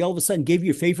somebody all of a sudden gave you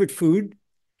your favorite food,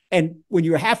 and when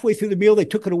you were halfway through the meal, they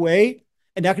took it away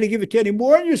and not going to give it to you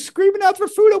anymore, and you're screaming out for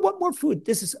food. I want more food.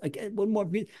 This is, again, one more.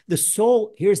 The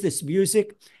soul hears this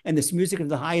music, and this music of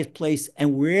the highest place,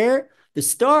 and where the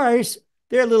stars,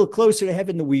 they're a little closer to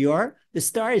heaven than we are. The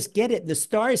stars get it. The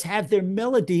stars have their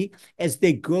melody as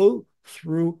they go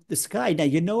through the sky. Now,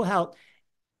 you know how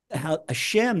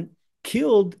Hashem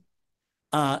killed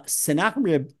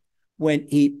Sennacherib when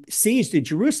he sieged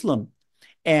Jerusalem,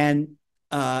 and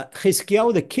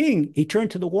Chizkiyahu the king, he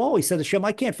turned to the wall. He said, Hashem,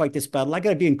 I can't fight this battle. I got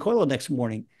to be in Koil next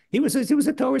morning. He was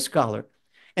a Torah scholar.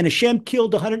 And Hashem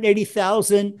killed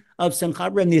 180,000 of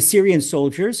Sennacherib and the Assyrian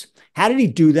soldiers. How did he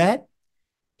do that?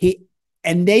 He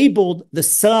enabled the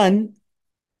sun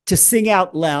to sing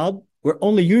out loud, where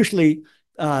only usually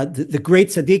the great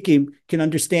tzaddikim can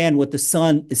understand what the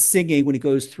sun is singing when he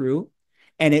goes through.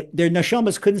 And their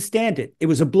neshamas couldn't stand it. It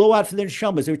was a blowout for their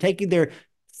neshamas. They were taking their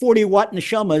 40-watt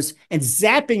neshamas and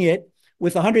zapping it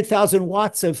with 100,000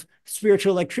 watts of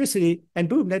spiritual electricity, and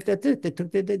boom,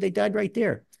 they died right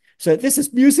there. So this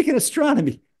is music and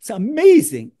astronomy. It's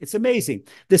amazing. It's amazing.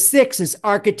 The 6 is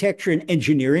architecture and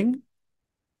engineering.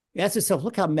 You ask yourself,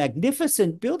 look how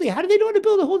magnificent building. How do they know how to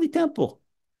build a holy temple?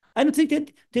 I don't think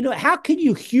that they know. How can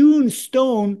you hewn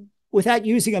stone without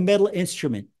using a metal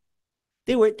instrument?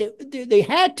 They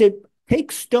had to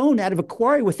take stone out of a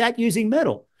quarry without using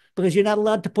metal, because you're not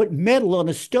allowed to put metal on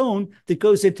a stone that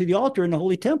goes into the altar in the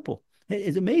holy temple.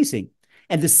 It's amazing.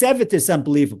 And the 7th is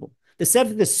unbelievable. The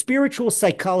 7th is spiritual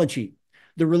psychology,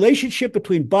 the relationship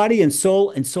between body and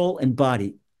soul and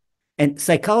body. And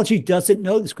psychology doesn't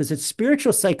know this because it's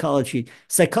spiritual psychology.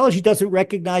 Psychology doesn't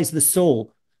recognize the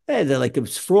soul. They're like it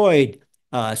was Freud,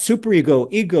 superego,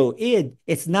 ego, id.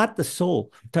 It's not the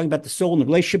soul. We're talking about the soul and the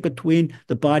relationship between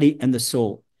the body and the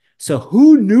soul. So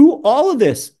who knew all of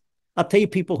this? I'll tell you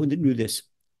people who knew this.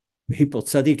 People,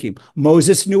 tzaddikim.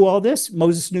 Moses knew all this.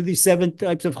 Moses knew these 7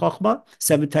 types of chokhmah,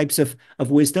 7 types of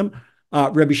wisdom.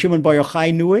 Rabbi Shimon Bar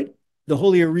Yochai knew it. The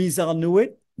Holy Arizal knew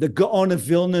it. The Gaon of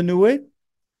Vilna knew it.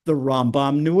 The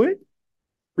Rambam knew it.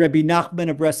 Rabbi Nachman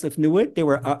of Breslov knew it. They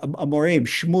were Amorim,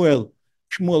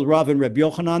 Shmuel, Rav, and Rabbi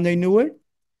Yochanan, they knew it.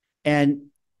 And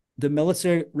the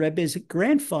Melitzer Rebbe's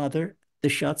grandfather, the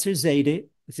Shatzer Zayde,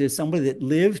 is somebody that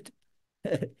lived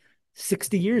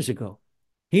 60 years ago.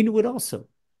 He knew it also.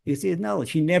 He had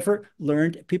knowledge. He never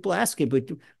learned. People ask him,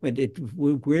 but where did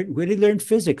he learn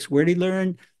physics? Where did he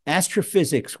learn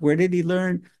astrophysics? Where did he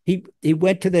learn? He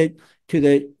went to the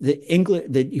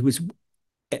England, that he was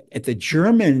at the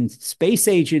German space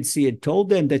agency and told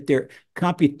them that their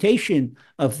computation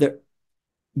of the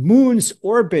moon's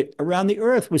orbit around the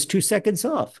Earth was 2 seconds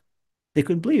off. They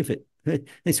couldn't believe it.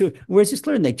 They said, where's this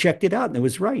learned? They checked it out, and it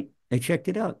was right. They checked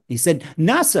it out. He said,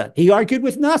 NASA. He argued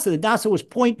with NASA that NASA was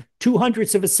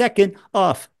 0.2 of a second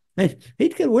off. And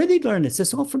where did he learn this? This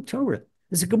is all from Torah.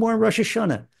 This is Gemara and Rosh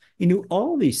Hashanah. He knew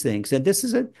all these things, and this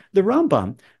is the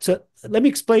Rambam. So let me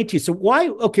explain to you. So why?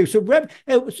 Okay, so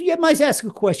you might ask a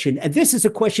question, and this is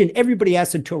a question everybody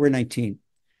asks in Torah 19.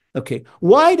 Okay,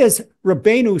 why does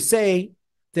Rabbeinu say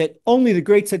that only the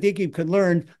great tzaddikim can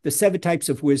learn the 7 types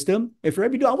of wisdom? If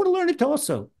Rebbe, I want to learn it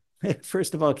also.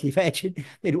 First of all, can you imagine?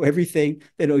 They knew everything.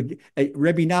 They know,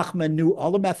 Rebbe Nachman knew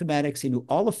all of mathematics. He knew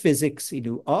all of physics. He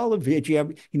knew all of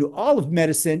geography. He knew all of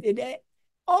medicine.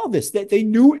 All this. They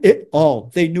knew it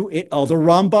all. They knew it all. The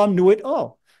Rambam knew it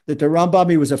all. That the Rambam,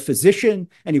 he was a physician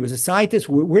and he was a scientist.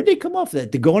 Where did they come off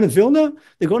that? The Gaon of Vilna?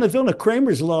 The Gaon of Vilna,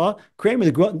 Kramer's law. Kramer,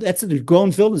 that's the Gaon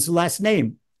of Vilna's last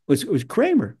name. Was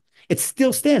Kramer. It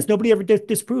still stands. Nobody ever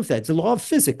disproved that. It's the law of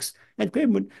physics. And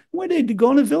Kramer, when did the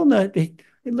Gaon of Vilna? They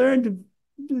learned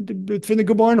from the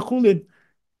Gemara and Chulin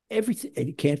everything. And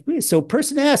you can't be. So a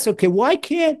person asks, okay, why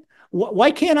can't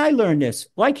I learn this?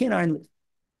 Why can't I?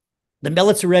 The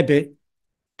Melitzer Rebbe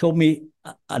told me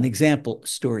an example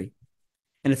story.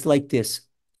 And it's like this.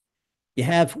 You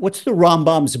have, what's the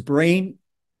Rambam's brain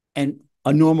and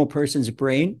a normal person's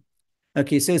brain?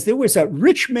 Okay, it says there was a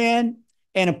rich man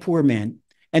and a poor man.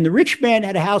 And the rich man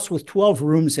had a house with 12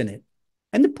 rooms in it.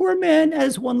 And the poor man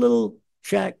has one little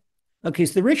shack. Okay,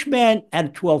 so the rich man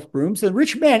had 12 rooms. The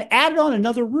rich man added on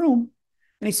another room.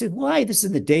 And he said, why? This is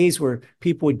in the days where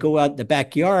people would go out in the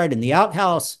backyard and the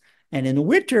outhouse. And in the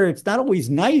winter, it's not always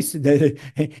nice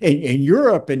in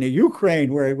Europe and in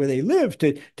Ukraine where they live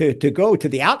to go to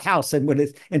the outhouse and when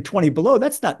it's in 20 below.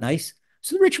 That's not nice.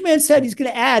 So the rich man said he's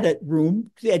going to add a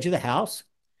room to the edge of the house.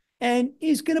 And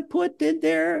he's going to put in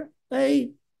there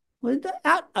an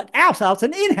outhouse,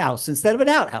 an in-house instead of an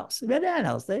outhouse. An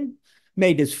outhouse. They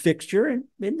made his fixture and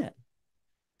in that.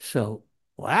 So,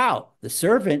 wow, the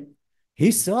servant,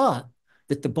 he saw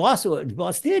that the boss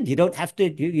did. You don't have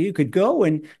to, you could go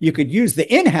and you could use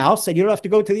the in-house and you don't have to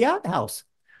go to the outhouse.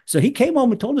 So he came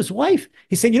home and told his wife,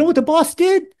 he said, you know what the boss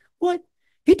did? What?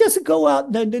 He doesn't go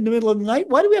out in the middle of the night.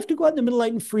 Why do we have to go out in the middle of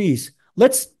the night and freeze?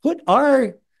 Let's put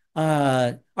our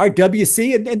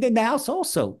WC in the house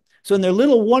also. So in their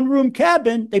little one-room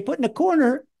cabin, they put in a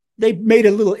corner, they made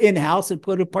a little in-house and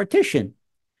put a partition.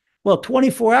 Well,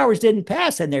 24 hours didn't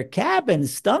pass and their cabin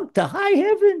stunk to high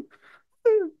heaven.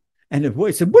 And the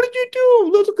voice said, what did you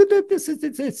do? Look at this.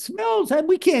 It smells.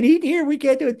 We can't eat here. We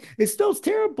can't do it. It smells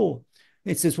terrible.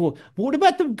 It says, well, what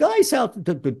about the guy's house?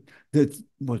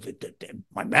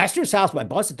 My master's house, my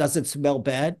boss, it doesn't smell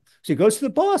bad. So he goes to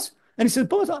the boss and he says,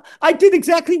 boss, I did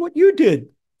exactly what you did.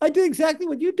 I did exactly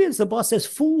what you did. So the boss says,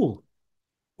 fool,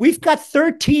 we've got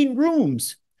 13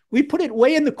 rooms. We put it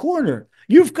way in the corner.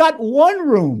 You've got one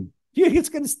room. It's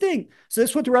going to stink. So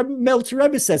that's what the Melitzer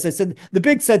Rebbe says. I said, the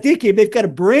big tzaddikim, they've got a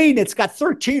brain. It's got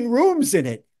 13 rooms in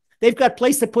it. They've got a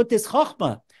place to put this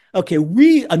chokhmah. Okay,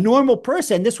 a normal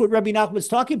person, this is what Rabbi Nachman was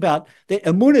talking about, that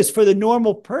emunah is for the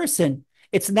normal person.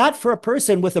 It's not for a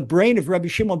person with a brain of Rabbi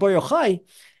Shimon Bar Yochai.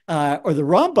 or the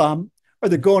Rambam, or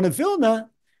the Gaon of Vilna,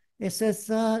 it says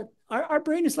our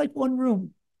brain is like one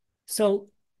room. So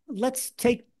let's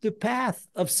take the path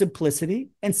of simplicity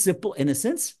and simple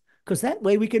innocence, because that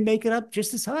way we can make it up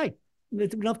just as high. We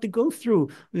don't have to go through,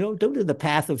 don't do the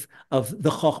path of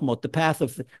the chokhmot, the path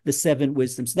of the seven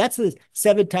wisdoms. That's the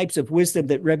seven types of wisdom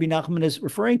that Rabbi Nachman is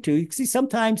referring to. You can see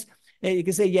sometimes you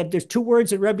can say, yeah, there's two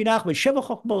words in Rabbi Nachman, Sheva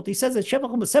chokhmot. He says that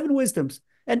Sheva chokhmot, seven wisdoms,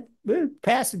 and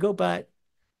pass and go by.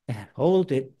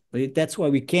 Hold it. That's why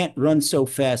we can't run so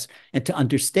fast. And to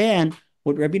understand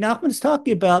what Rabbi Nachman is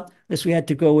talking about, this we had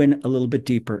to go in a little bit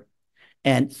deeper.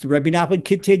 And Rabbi Nachman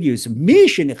continues, a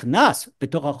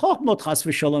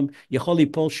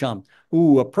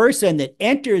person that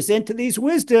enters into these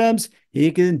wisdoms, he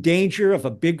is in danger of a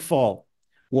big fall.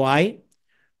 Why?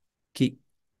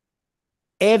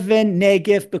 Even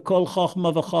negef b'kol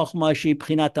chokhmah v'chokhmah she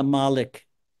b'chinat amalek.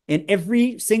 In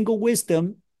every single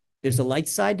wisdom, there's a light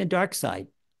side and a dark side.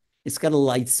 It's got a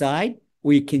light side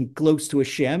where you can close to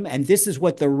Hashem. And this is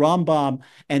what the Rambam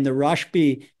and the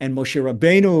Rashbi and Moshe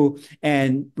Rabbeinu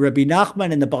and Rabbi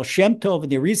Nachman and the Baal Shem Tov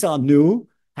and the Arizal knew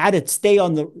how to stay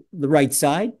on the right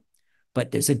side.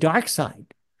 But there's a dark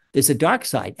side. There's a dark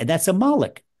side, and that's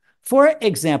Amalek. For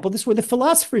example, this is where the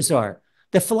philosophers are.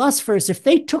 The philosophers, if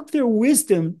they took their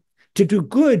wisdom to do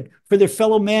good for their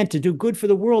fellow man, to do good for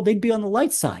the world, they'd be on the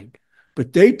light side.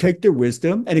 But they take their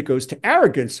wisdom and it goes to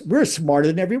arrogance. We're smarter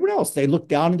than everyone else. They look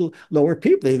down at lower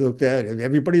people. They look at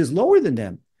everybody is lower than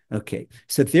them. Okay.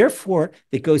 So therefore,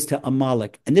 it goes to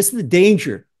Amalek. And this is the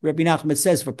danger. Rabbi Nachman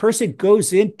says, if a person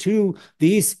goes into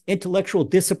these intellectual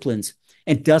disciplines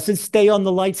and doesn't stay on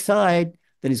the light side,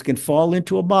 then he's going to fall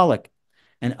into Amalek.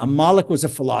 And Amalek was a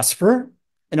philosopher,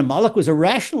 and Amalek was a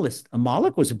rationalist.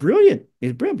 Amalek was brilliant. He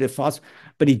was brilliant,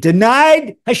 but he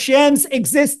denied Hashem's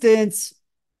existence.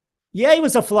 Yeah, he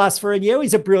was a philosopher, and yeah,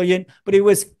 he's a brilliant, but he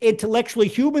was intellectually,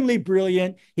 humanly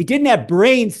brilliant. He didn't have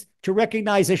brains to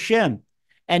recognize Hashem.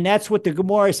 And that's what the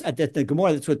Gemara,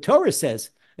 that's what Torah says.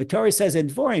 The Torah says in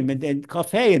Dvorim and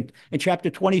Kaf Hey in chapter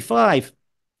 25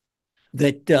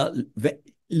 that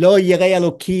Lo Yirei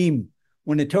Elokim,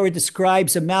 when the Torah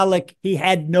describes Amalek, he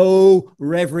had no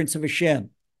reverence of Hashem.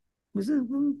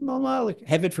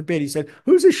 Heaven forbid. He said,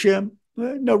 who's Hashem?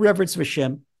 No reverence of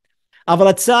Hashem. So when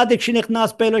the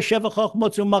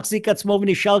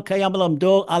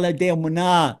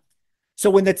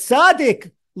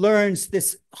tzaddik learns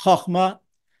this chokhmah,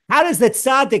 how does the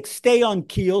tzaddik stay on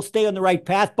keel, stay on the right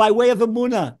path? By way of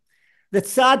emunah. The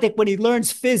tzaddik, when he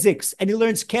learns physics and he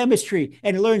learns chemistry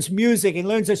and he learns music and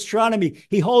learns astronomy,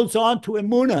 he holds on to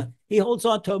emunah. He holds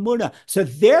on to emunah. So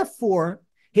therefore,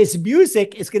 his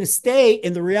music is going to stay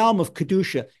in the realm of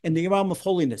kedusha, in the realm of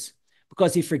holiness.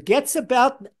 Because he forgets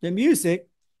about the music,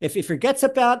 if he forgets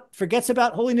about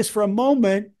holiness for a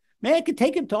moment, man, it could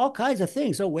take him to all kinds of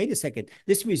things. Oh, wait a second.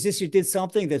 This musician did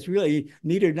something that's really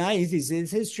neat or nice. He's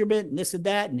his instrument and this and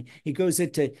that. And he goes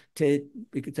into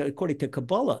according to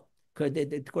Kabbalah.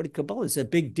 According to Kabbalah, there's a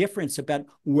big difference about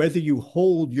whether you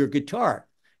hold your guitar.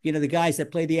 You know, the guys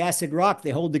that play the acid rock,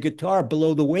 they hold the guitar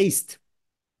below the waist.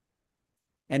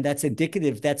 And that's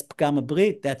indicative. That's Pgam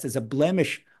Brit. That's as a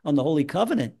blemish on the Holy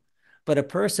Covenant. But a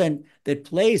person that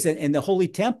plays in the Holy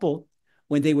Temple,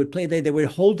 when they would play, they would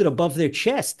hold it above their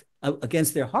chest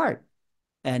against their heart.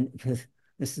 And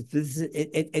it's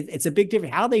a big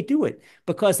difference how they do it,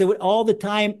 because they would all the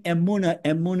time, emunah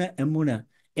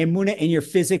in your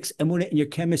physics, emunah in your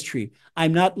chemistry.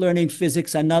 I'm not learning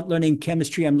physics. I'm not learning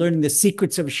chemistry. I'm learning the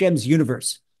secrets of Hashem's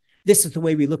universe. This is the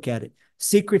way we look at it.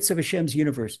 Secrets of Hashem's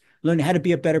universe, learning how to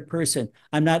be a better person.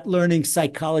 I'm not learning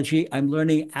psychology. I'm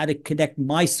learning how to connect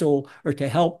my soul, or to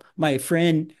help my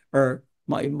friend or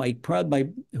my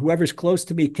whoever's close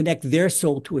to me connect their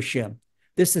soul to Hashem.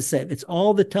 This is it. It's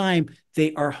all the time.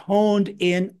 They are honed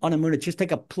in on emunah. Just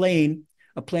like a plane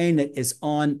that is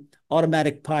on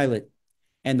automatic pilot.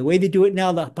 And the way they do it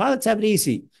now, the pilots have it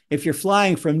easy. If you're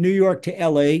flying from New York to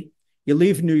LA, you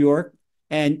leave New York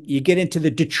and you get into the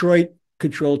Detroit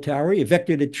control tower, you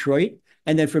vector to Detroit,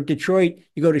 and then from Detroit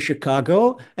you go to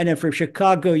Chicago, and then from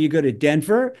Chicago you go to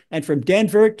Denver, and from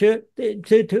Denver to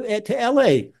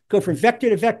LA. Go from vector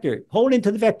to vector, hone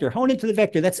into the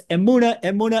vector. That's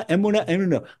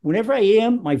emunah. Whenever I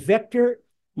am, my vector,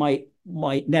 my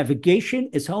navigation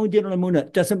is honed in on emunah.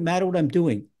 It doesn't matter what I'm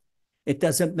doing. It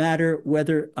doesn't matter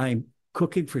whether I'm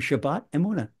cooking for Shabbat,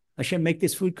 emunah. Hashem, make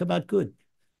this food come out good.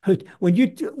 When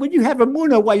you have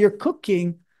emunah while you're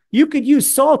cooking, you could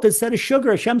use salt instead of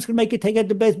sugar. Hashem's going to make it take out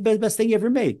the best thing you ever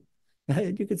made.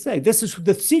 You could say, this is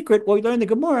the secret. What we learned in the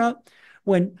Gemara,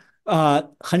 when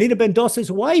Hanina ben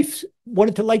Dosa's wife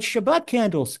wanted to light Shabbat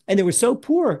candles, and they were so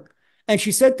poor. And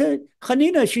she said to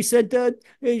Hanina, she said to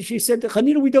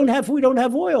Hanina, we don't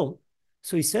have oil.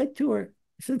 So he said to her,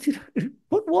 he said,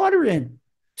 put water in.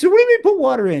 So what do you mean put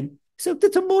water in? He said,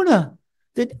 that's a muna.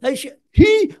 That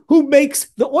he who makes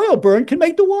the oil burn can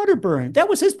make the water burn. That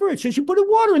was his burn. So she put the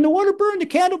water in, the water burned, the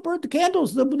candle burned, the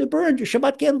candles, they burned, the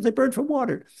Shabbat candles, they burned from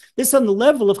water. This is on the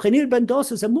level of Chanina ben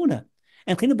Dosa's Amuna.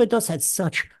 And Chanina ben Dos had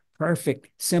such perfect,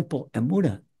 simple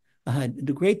Amuna.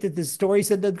 The great that the story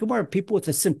said that Gemara, people with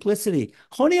the simplicity.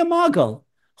 Honi Amagal.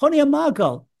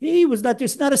 He was not,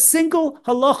 there's not a single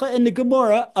halacha in the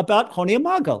Gemara about Honi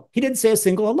Amagal. He didn't say a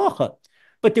single halacha.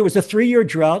 But there was a 3-year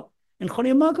drought, and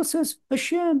Honi Amagal says,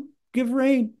 Hashem, give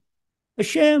rain.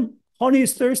 Hashem, Honi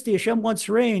is thirsty. Hashem wants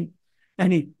rain.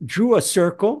 And he drew a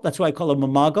circle. That's why I call him a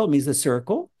magal, means a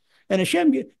circle. And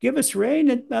Hashem, give us rain.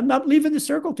 And I'm not leaving the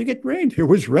circle to get rain. There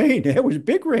was rain. There was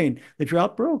big rain. The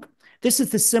drought broke. This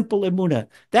is the simple emunah.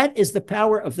 That is the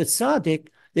power of the tzaddik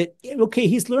that, okay,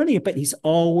 he's learning it, but he's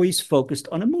always focused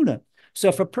on emunah. So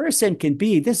if a person can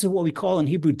be, this is what we call in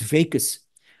Hebrew dvekus,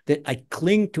 that I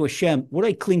cling to Hashem. What do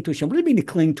I cling to Hashem? What do you mean to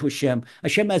cling to Hashem?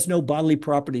 Hashem has no bodily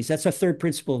properties. That's our third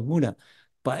principle of emunah.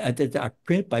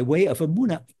 By way of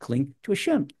emunah, cling to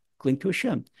Hashem. Cling to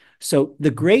Hashem. So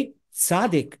the great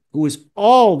tzaddik, who is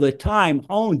all the time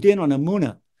honed in on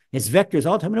emunah, his vectors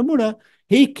all the time in emunah,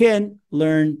 he can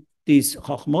learn these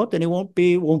chachmot, and it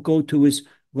won't go to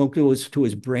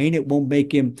his brain. It won't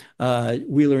make him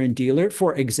wheeler and dealer.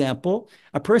 For example,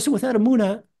 a person without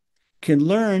emunah can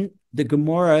learn the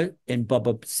Gemara in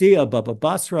Baba Sia, Baba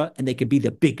Basra, and they can be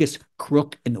the biggest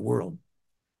crook in the world,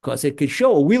 because it could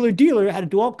show a wheeler dealer how to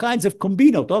do all kinds of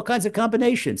combinot, all kinds of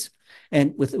combinations.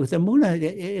 And with emunah,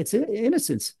 it's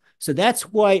innocence. So that's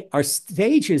why our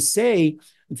sages say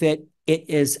that it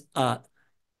is an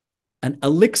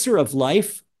elixir of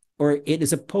life, or it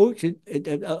is a potion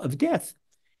of death.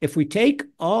 If we take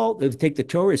the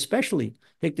Torah especially,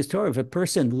 take this Torah, if a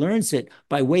person learns it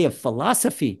by way of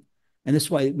philosophy, and this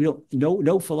is why we don't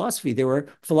know philosophy. There were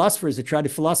philosophers that tried to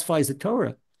philosophize the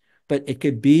Torah, but it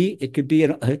could be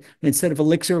instead of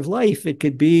elixir of life, it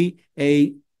could be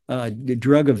the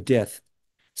drug of death.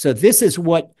 So this is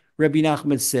what Rabbi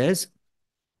Nachman says.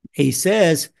 He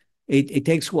says it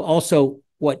takes also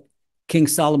what King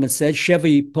Solomon said, Sheva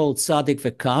Yipol Tzaddik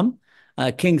V'Kam.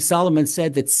 King Solomon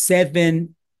said that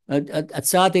a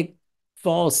tzaddik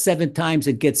falls 7 times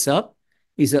and gets up.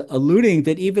 He's alluding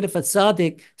that even if a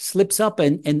tzaddik slips up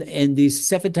in these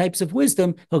 7 types of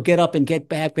wisdom, he'll get up and get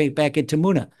back into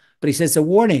Munah. But he says a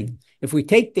warning. If we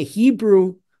take the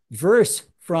Hebrew verse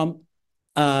from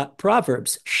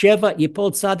Proverbs, Sheva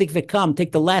Yipol Tzaddik V'Kam,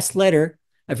 take the last letter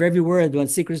of every word, when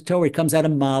secret of Torah, it comes out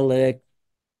of Malek.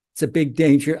 It's a big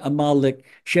danger. Amalek,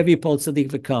 Sheva Yipol Tzaddik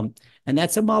V'Kam. And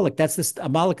that's Amalek.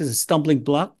 Amalek is a stumbling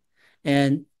block.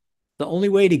 And the only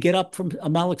way to get up from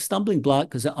Amalek's stumbling block,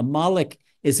 because Amalek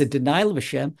is a denial of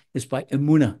Hashem, is by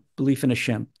emunah, belief in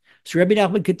Hashem. So Rabbi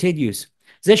Nachman continues.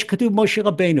 Zesh Katuv Moshe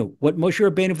Rabbeinu. What Moshe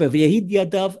Rabbeinu v'yahid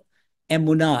yadav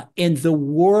emunah. In the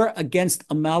war against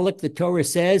Amalek, the Torah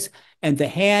says, and the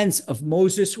hands of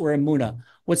Moses were emunah.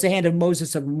 What's the hand of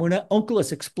Moses of emunah?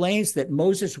 Onkelos explains that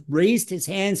Moses raised his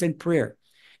hands in prayer.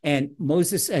 And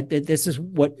Moses, this is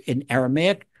what in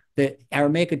Aramaic, the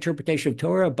Aramaic interpretation of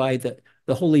Torah by the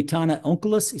Holy Tana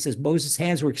Onkelos, he says Moses'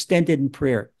 hands were extended in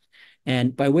prayer.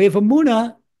 And by way of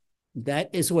emunah, that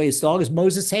is the way, as long as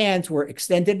Moses' hands were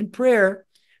extended in prayer,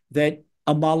 that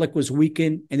Amalek was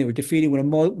weakened and they were defeated. When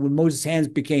Moses' hands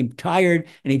became tired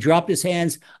and he dropped his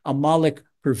hands, Amalek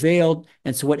prevailed.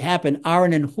 And so what happened,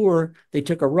 Aaron and Hur, they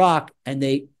took a rock and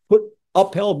they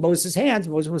upheld Moses' hands.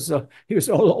 He was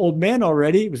an old man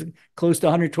already. He was close to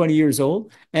 120 years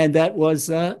old. And that was,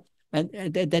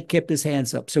 that kept his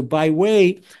hands up. So by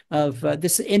way of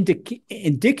this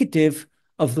indicative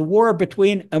of the war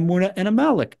between Amunah and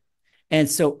Amalek. And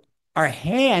so our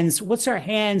hands, what's our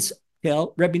hands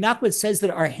tell? Rabbi Nachman says that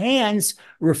our hands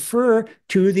refer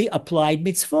to the applied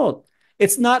mitzvot.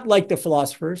 It's not like the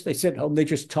philosophers. They sit home, they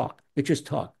just talk.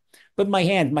 But my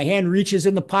hand reaches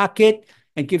in the pocket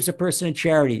and gives a person a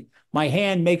charity. My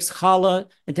hand makes challah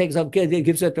and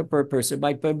gives it to a person.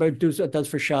 My does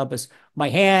for Shabbos. My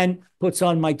hand puts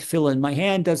on my tefillin. My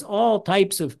hand does all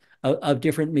types of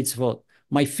different mitzvot.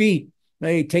 My feet,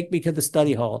 they take me to the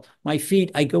study hall. My feet,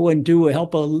 I go and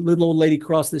help a little old lady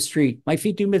cross the street. My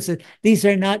feet do mitzvot. These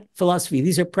are not philosophy.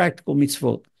 These are practical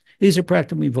mitzvot. These are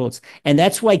practical mitzvot. And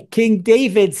that's why King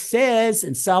David says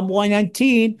in Psalm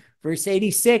 119, verse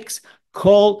 86,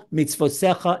 Kol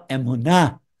mitzvosecha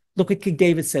emunah. Look what King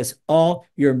David says. All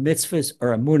your mitzvahs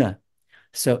are emunah.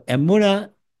 So emunah,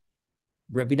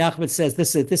 Rabbi Nachman says,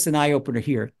 this is an eye-opener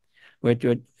here.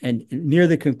 And near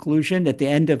the conclusion, at the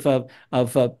end of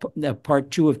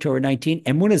part 2 of Torah 19,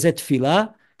 Emunah zet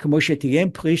tefillah, כמו שתהיה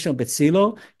פרי של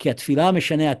בצילו, כי התפילה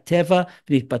משנה הטבע,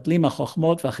 ונתבטלים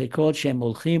החוכמות והחיקות שהם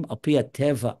הולכים על פי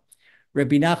הטבע.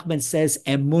 Rabbi Nachman says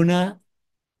Emunah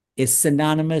is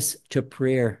synonymous to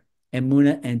prayer.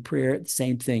 Emunah and prayer, the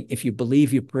same thing. If you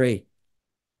believe, you pray.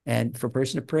 And for a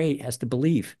person to pray, it has to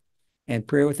believe. And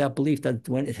prayer without belief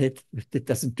it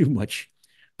doesn't do much.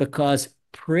 Because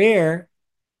prayer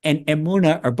and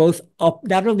Emunah are both up,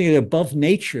 not only above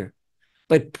nature,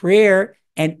 but prayer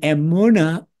and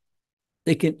Emunah,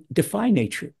 they can defy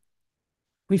nature.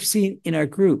 We've seen in our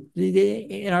group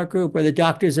where the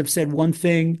doctors have said one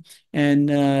thing and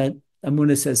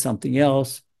Emunah says something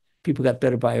else. People got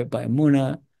better by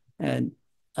Emunah. And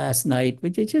last night,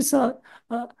 we just saw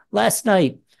last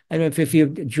night. I don't know if you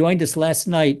joined us last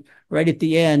night, right at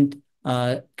the end,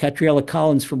 Catriella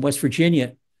Collins from West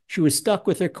Virginia, she was stuck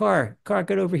with her car. Car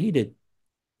got overheated.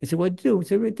 I said, "What to do?" I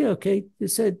said, "What do?" Okay. They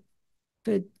said,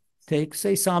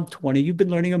 say Psalm 20. You've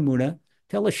been learning Emunah.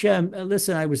 Tell Hashem,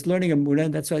 listen, I was learning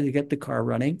Emunah. That's why they get the car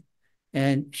running.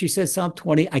 And she says Psalm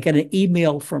 20. I got an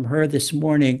email from her this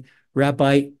morning.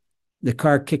 Rabbi, the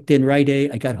car kicked in right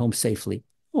away. I got home safely.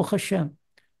 Oh, Hashem.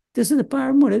 This is the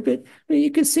power of Emunah. But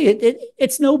you can see it.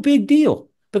 It's no big deal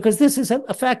because this is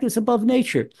a fact that's above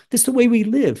nature. This is the way we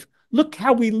live. Look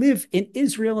how we live in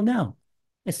Israel now.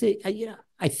 I say,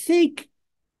 I think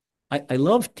I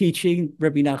love teaching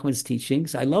Rabbi Nachman's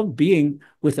teachings. I love being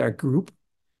with our group.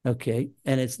 Okay.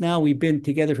 And it's now we've been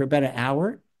together for about an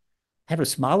hour. I have a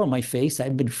smile on my face.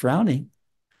 I've been frowning.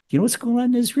 You know what's going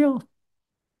on in Israel?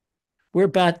 We're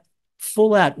about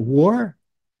full out war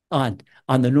on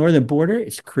the northern border.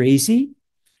 It's crazy.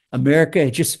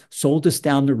 America just sold us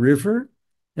down the river.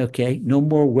 Okay. No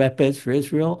more weapons for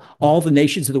Israel. All the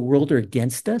nations of the world are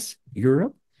against us.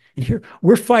 Europe. And here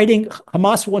we're fighting.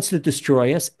 Hamas wants to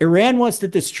destroy us. Iran wants to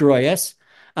destroy us.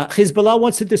 Hezbollah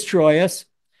wants to destroy us.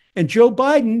 And Joe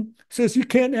Biden says you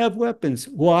can't have weapons.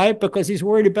 Why? Because he's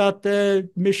worried about the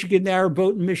Michigan, the Arab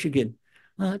vote in Michigan.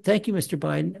 Thank you, Mr.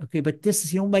 Biden. Okay, but this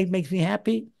is, what makes me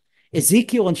happy?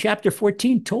 Ezekiel in chapter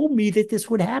 14 told me that this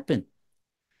would happen.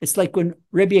 It's like when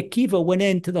Rabbi Akiva went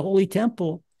into the Holy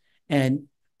Temple and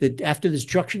after the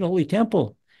destruction of the Holy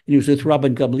Temple, and he was with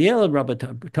Rabban Gamliel and Rabbi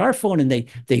Tarfon, and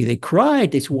they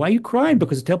cried. They said, "Why are you crying?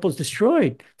 Because the temple is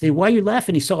destroyed." They said, "Why are you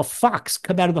laughing?" He saw a fox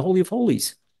come out of the Holy of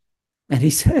Holies. And he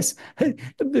says,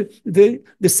 the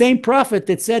same prophet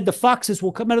that said the foxes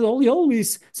will come out of the Holy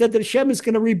Holies said that Hashem is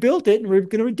going to rebuild it and we're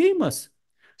going to redeem us.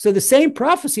 So the same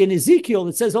prophecy in Ezekiel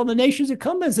that says all the nations are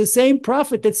coming is the same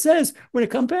prophet that says we're going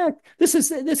to come back. This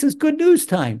is good news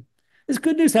time. It's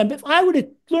good news time. If I would have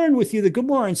learned with you the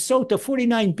Gemara in Sota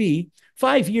 49b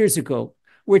 5 years ago,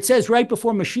 where it says right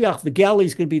before Mashiach, the Galilee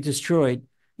is going to be destroyed,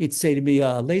 you'd say to me,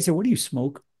 Laser, what do you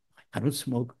smoke? I don't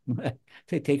smoke. I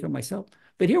take care of myself.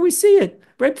 But here we see it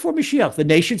right before Mashiach. The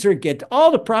nations are against, all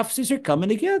the prophecies are coming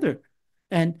together.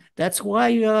 And that's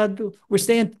why we're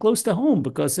staying close to home,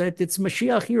 because it's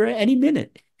Mashiach here any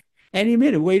minute,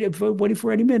 waiting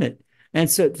for any minute. And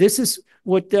so this is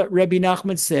what Rabbi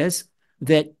Nachman says,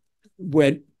 that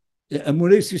when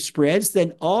Emunah spreads,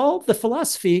 then all the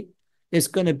philosophy is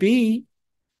going to be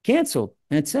canceled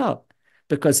and it's out.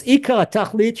 Because Ikar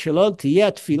Tachlit Shalom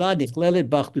Tiyat Tfilah Nichlelet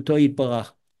B'Achduto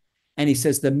Yitbarach. And he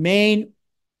says the main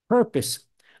purpose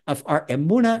of our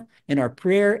emunah and our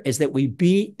prayer is that we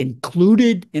be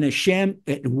included in Hashem,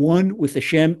 at one with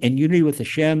Hashem, in unity with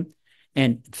Hashem.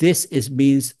 And this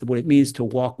means what it means to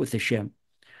walk with Hashem.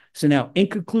 So now, in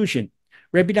conclusion,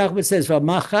 Rabbi Nachman says,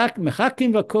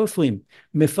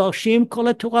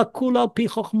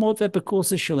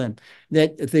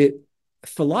 that the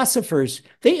philosophers,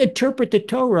 they interpret the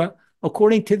Torah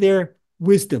according to their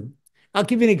wisdom. I'll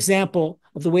give you an example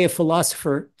of the way a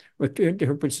philosopher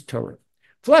interprets the Torah.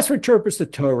 Philosopher interprets the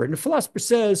Torah, and the philosopher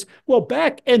says, well,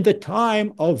 back in the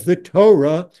time of the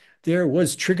Torah, there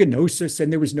was trigonosis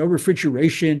and there was no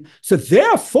refrigeration. So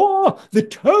therefore, the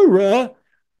Torah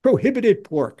prohibited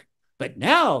pork. But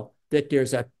now that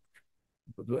there's a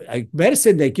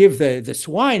medicine they give the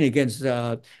swine against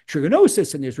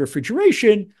trigonosis and there's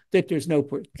refrigeration, that there's no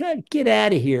pork. Get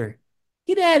out of here.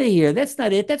 Get out of here. That's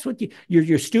not it. That's what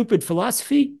your stupid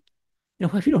philosophy. You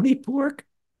know, if you don't eat pork,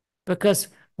 because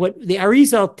what the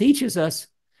Arizal teaches us,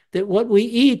 that what we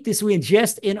eat is we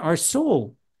ingest in our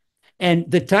soul. And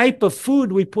the type of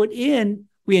food we put in,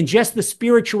 we ingest the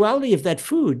spirituality of that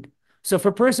food. So if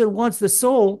a person wants the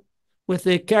soul with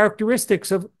the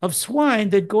characteristics of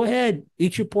swine, then go ahead,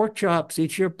 eat your pork chops,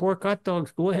 eat your pork hot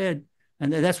dogs, go ahead.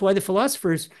 And that's why the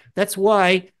philosophers, that's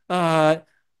why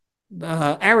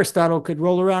Aristotle could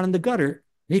roll around in the gutter.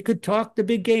 He could talk the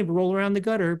big game, roll around the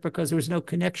gutter, because there was no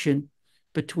connection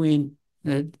between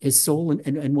his soul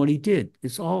and what he did.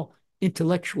 It's all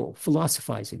intellectual,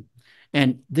 philosophizing.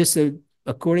 And this,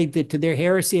 according to their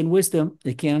heresy and wisdom,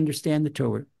 they can't understand the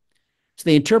Torah. So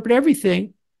they interpret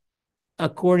everything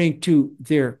according to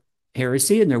their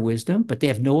heresy and their wisdom, but they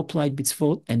have no applied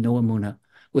mitzvot and no emunah.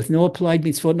 With no applied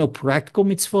mitzvot, no practical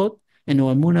mitzvot, and no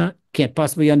emunah, can't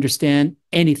possibly understand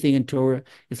anything in Torah.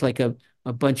 It's like a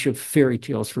bunch of fairy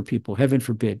tales for people, heaven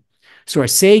forbid. So our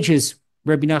sages,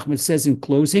 Rabbi Nachman says in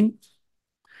closing,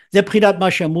 in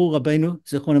Midrash and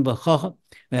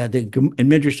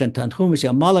Tanchum,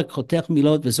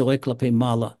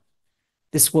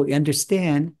 this is what we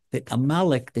understand, that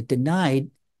Amalek that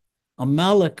denied,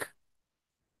 Amalek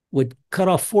would cut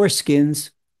off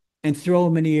foreskins and throw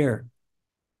them in the air.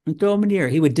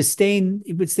 He would disdain,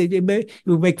 he would say, he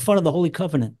would make fun of the Holy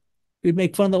Covenant. He would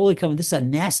make fun of the Holy Covenant. This is how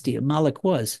nasty Amalek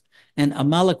was. And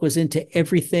Amalek was into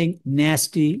everything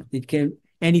nasty.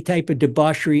 Any type of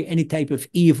debauchery, any type of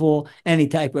evil, any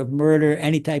type of murder,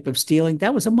 any type of stealing.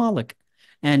 That was Amalek.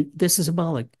 And this is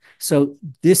Amalek. So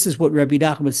this is what Rabbi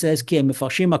Nachman says,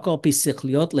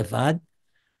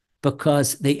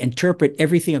 because they interpret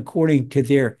everything according to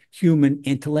their human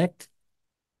intellect,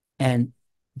 and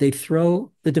they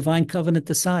throw the divine covenant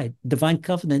aside. Divine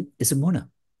covenant is emunah.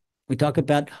 We talk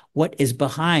about what is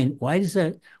behind. Why does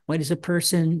a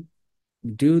person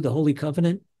do the holy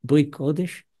covenant, Brit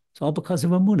Kodesh? It's all because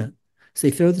of emunah. So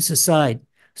they throw this aside.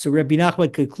 So Rabbi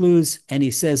Nachman concludes, and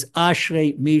he says,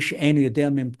 Ashrei mish enu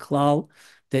yodeh mim klal,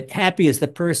 that happy is the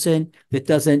person that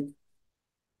doesn't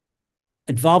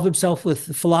involve himself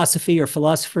with philosophy or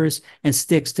philosophers and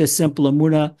sticks to simple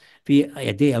emunah,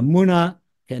 v'yadei emunah,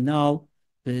 kenal.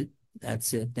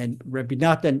 That's it. And Rabbi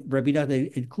Nathan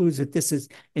includes that this is,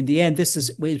 in the end,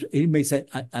 he makes a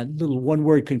little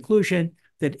one-word conclusion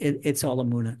that it's all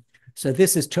emunah. So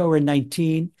this is Torah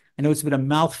 19. I know it's been a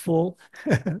mouthful,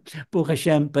 Baruch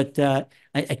Hashem, but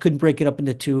I couldn't break it up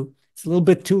into two. It's a little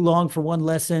bit too long for one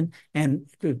lesson and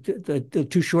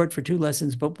too short for two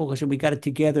lessons, but Baruch Hashem, we got it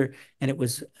together, and it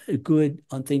was a good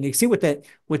on thing. You see what the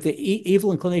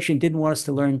evil inclination didn't want us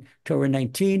to learn Torah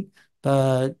 19,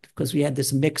 because we had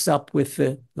this mix up with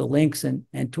the links and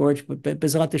Torah, but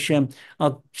Bezrat Hashem,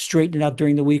 I'll straighten it out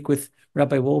during the week with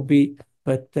Rabbi Wolbe,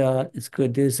 but it's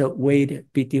good. There's a way to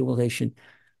beat the relation.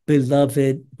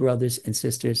 Beloved brothers and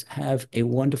sisters, have a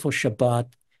wonderful Shabbat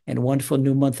and a wonderful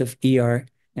new month of ER.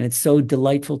 And it's so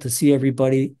delightful to see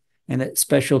everybody, and a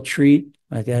special treat.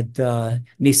 I got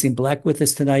Nisim Black with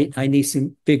us tonight. Hi,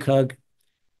 Nisim. Big hug,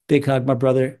 my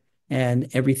brother, and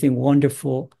everything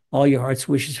wonderful. All your heart's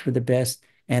wishes for the best,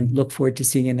 and look forward to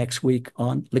seeing you next week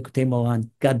on Likutei Moharan.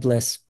 God bless.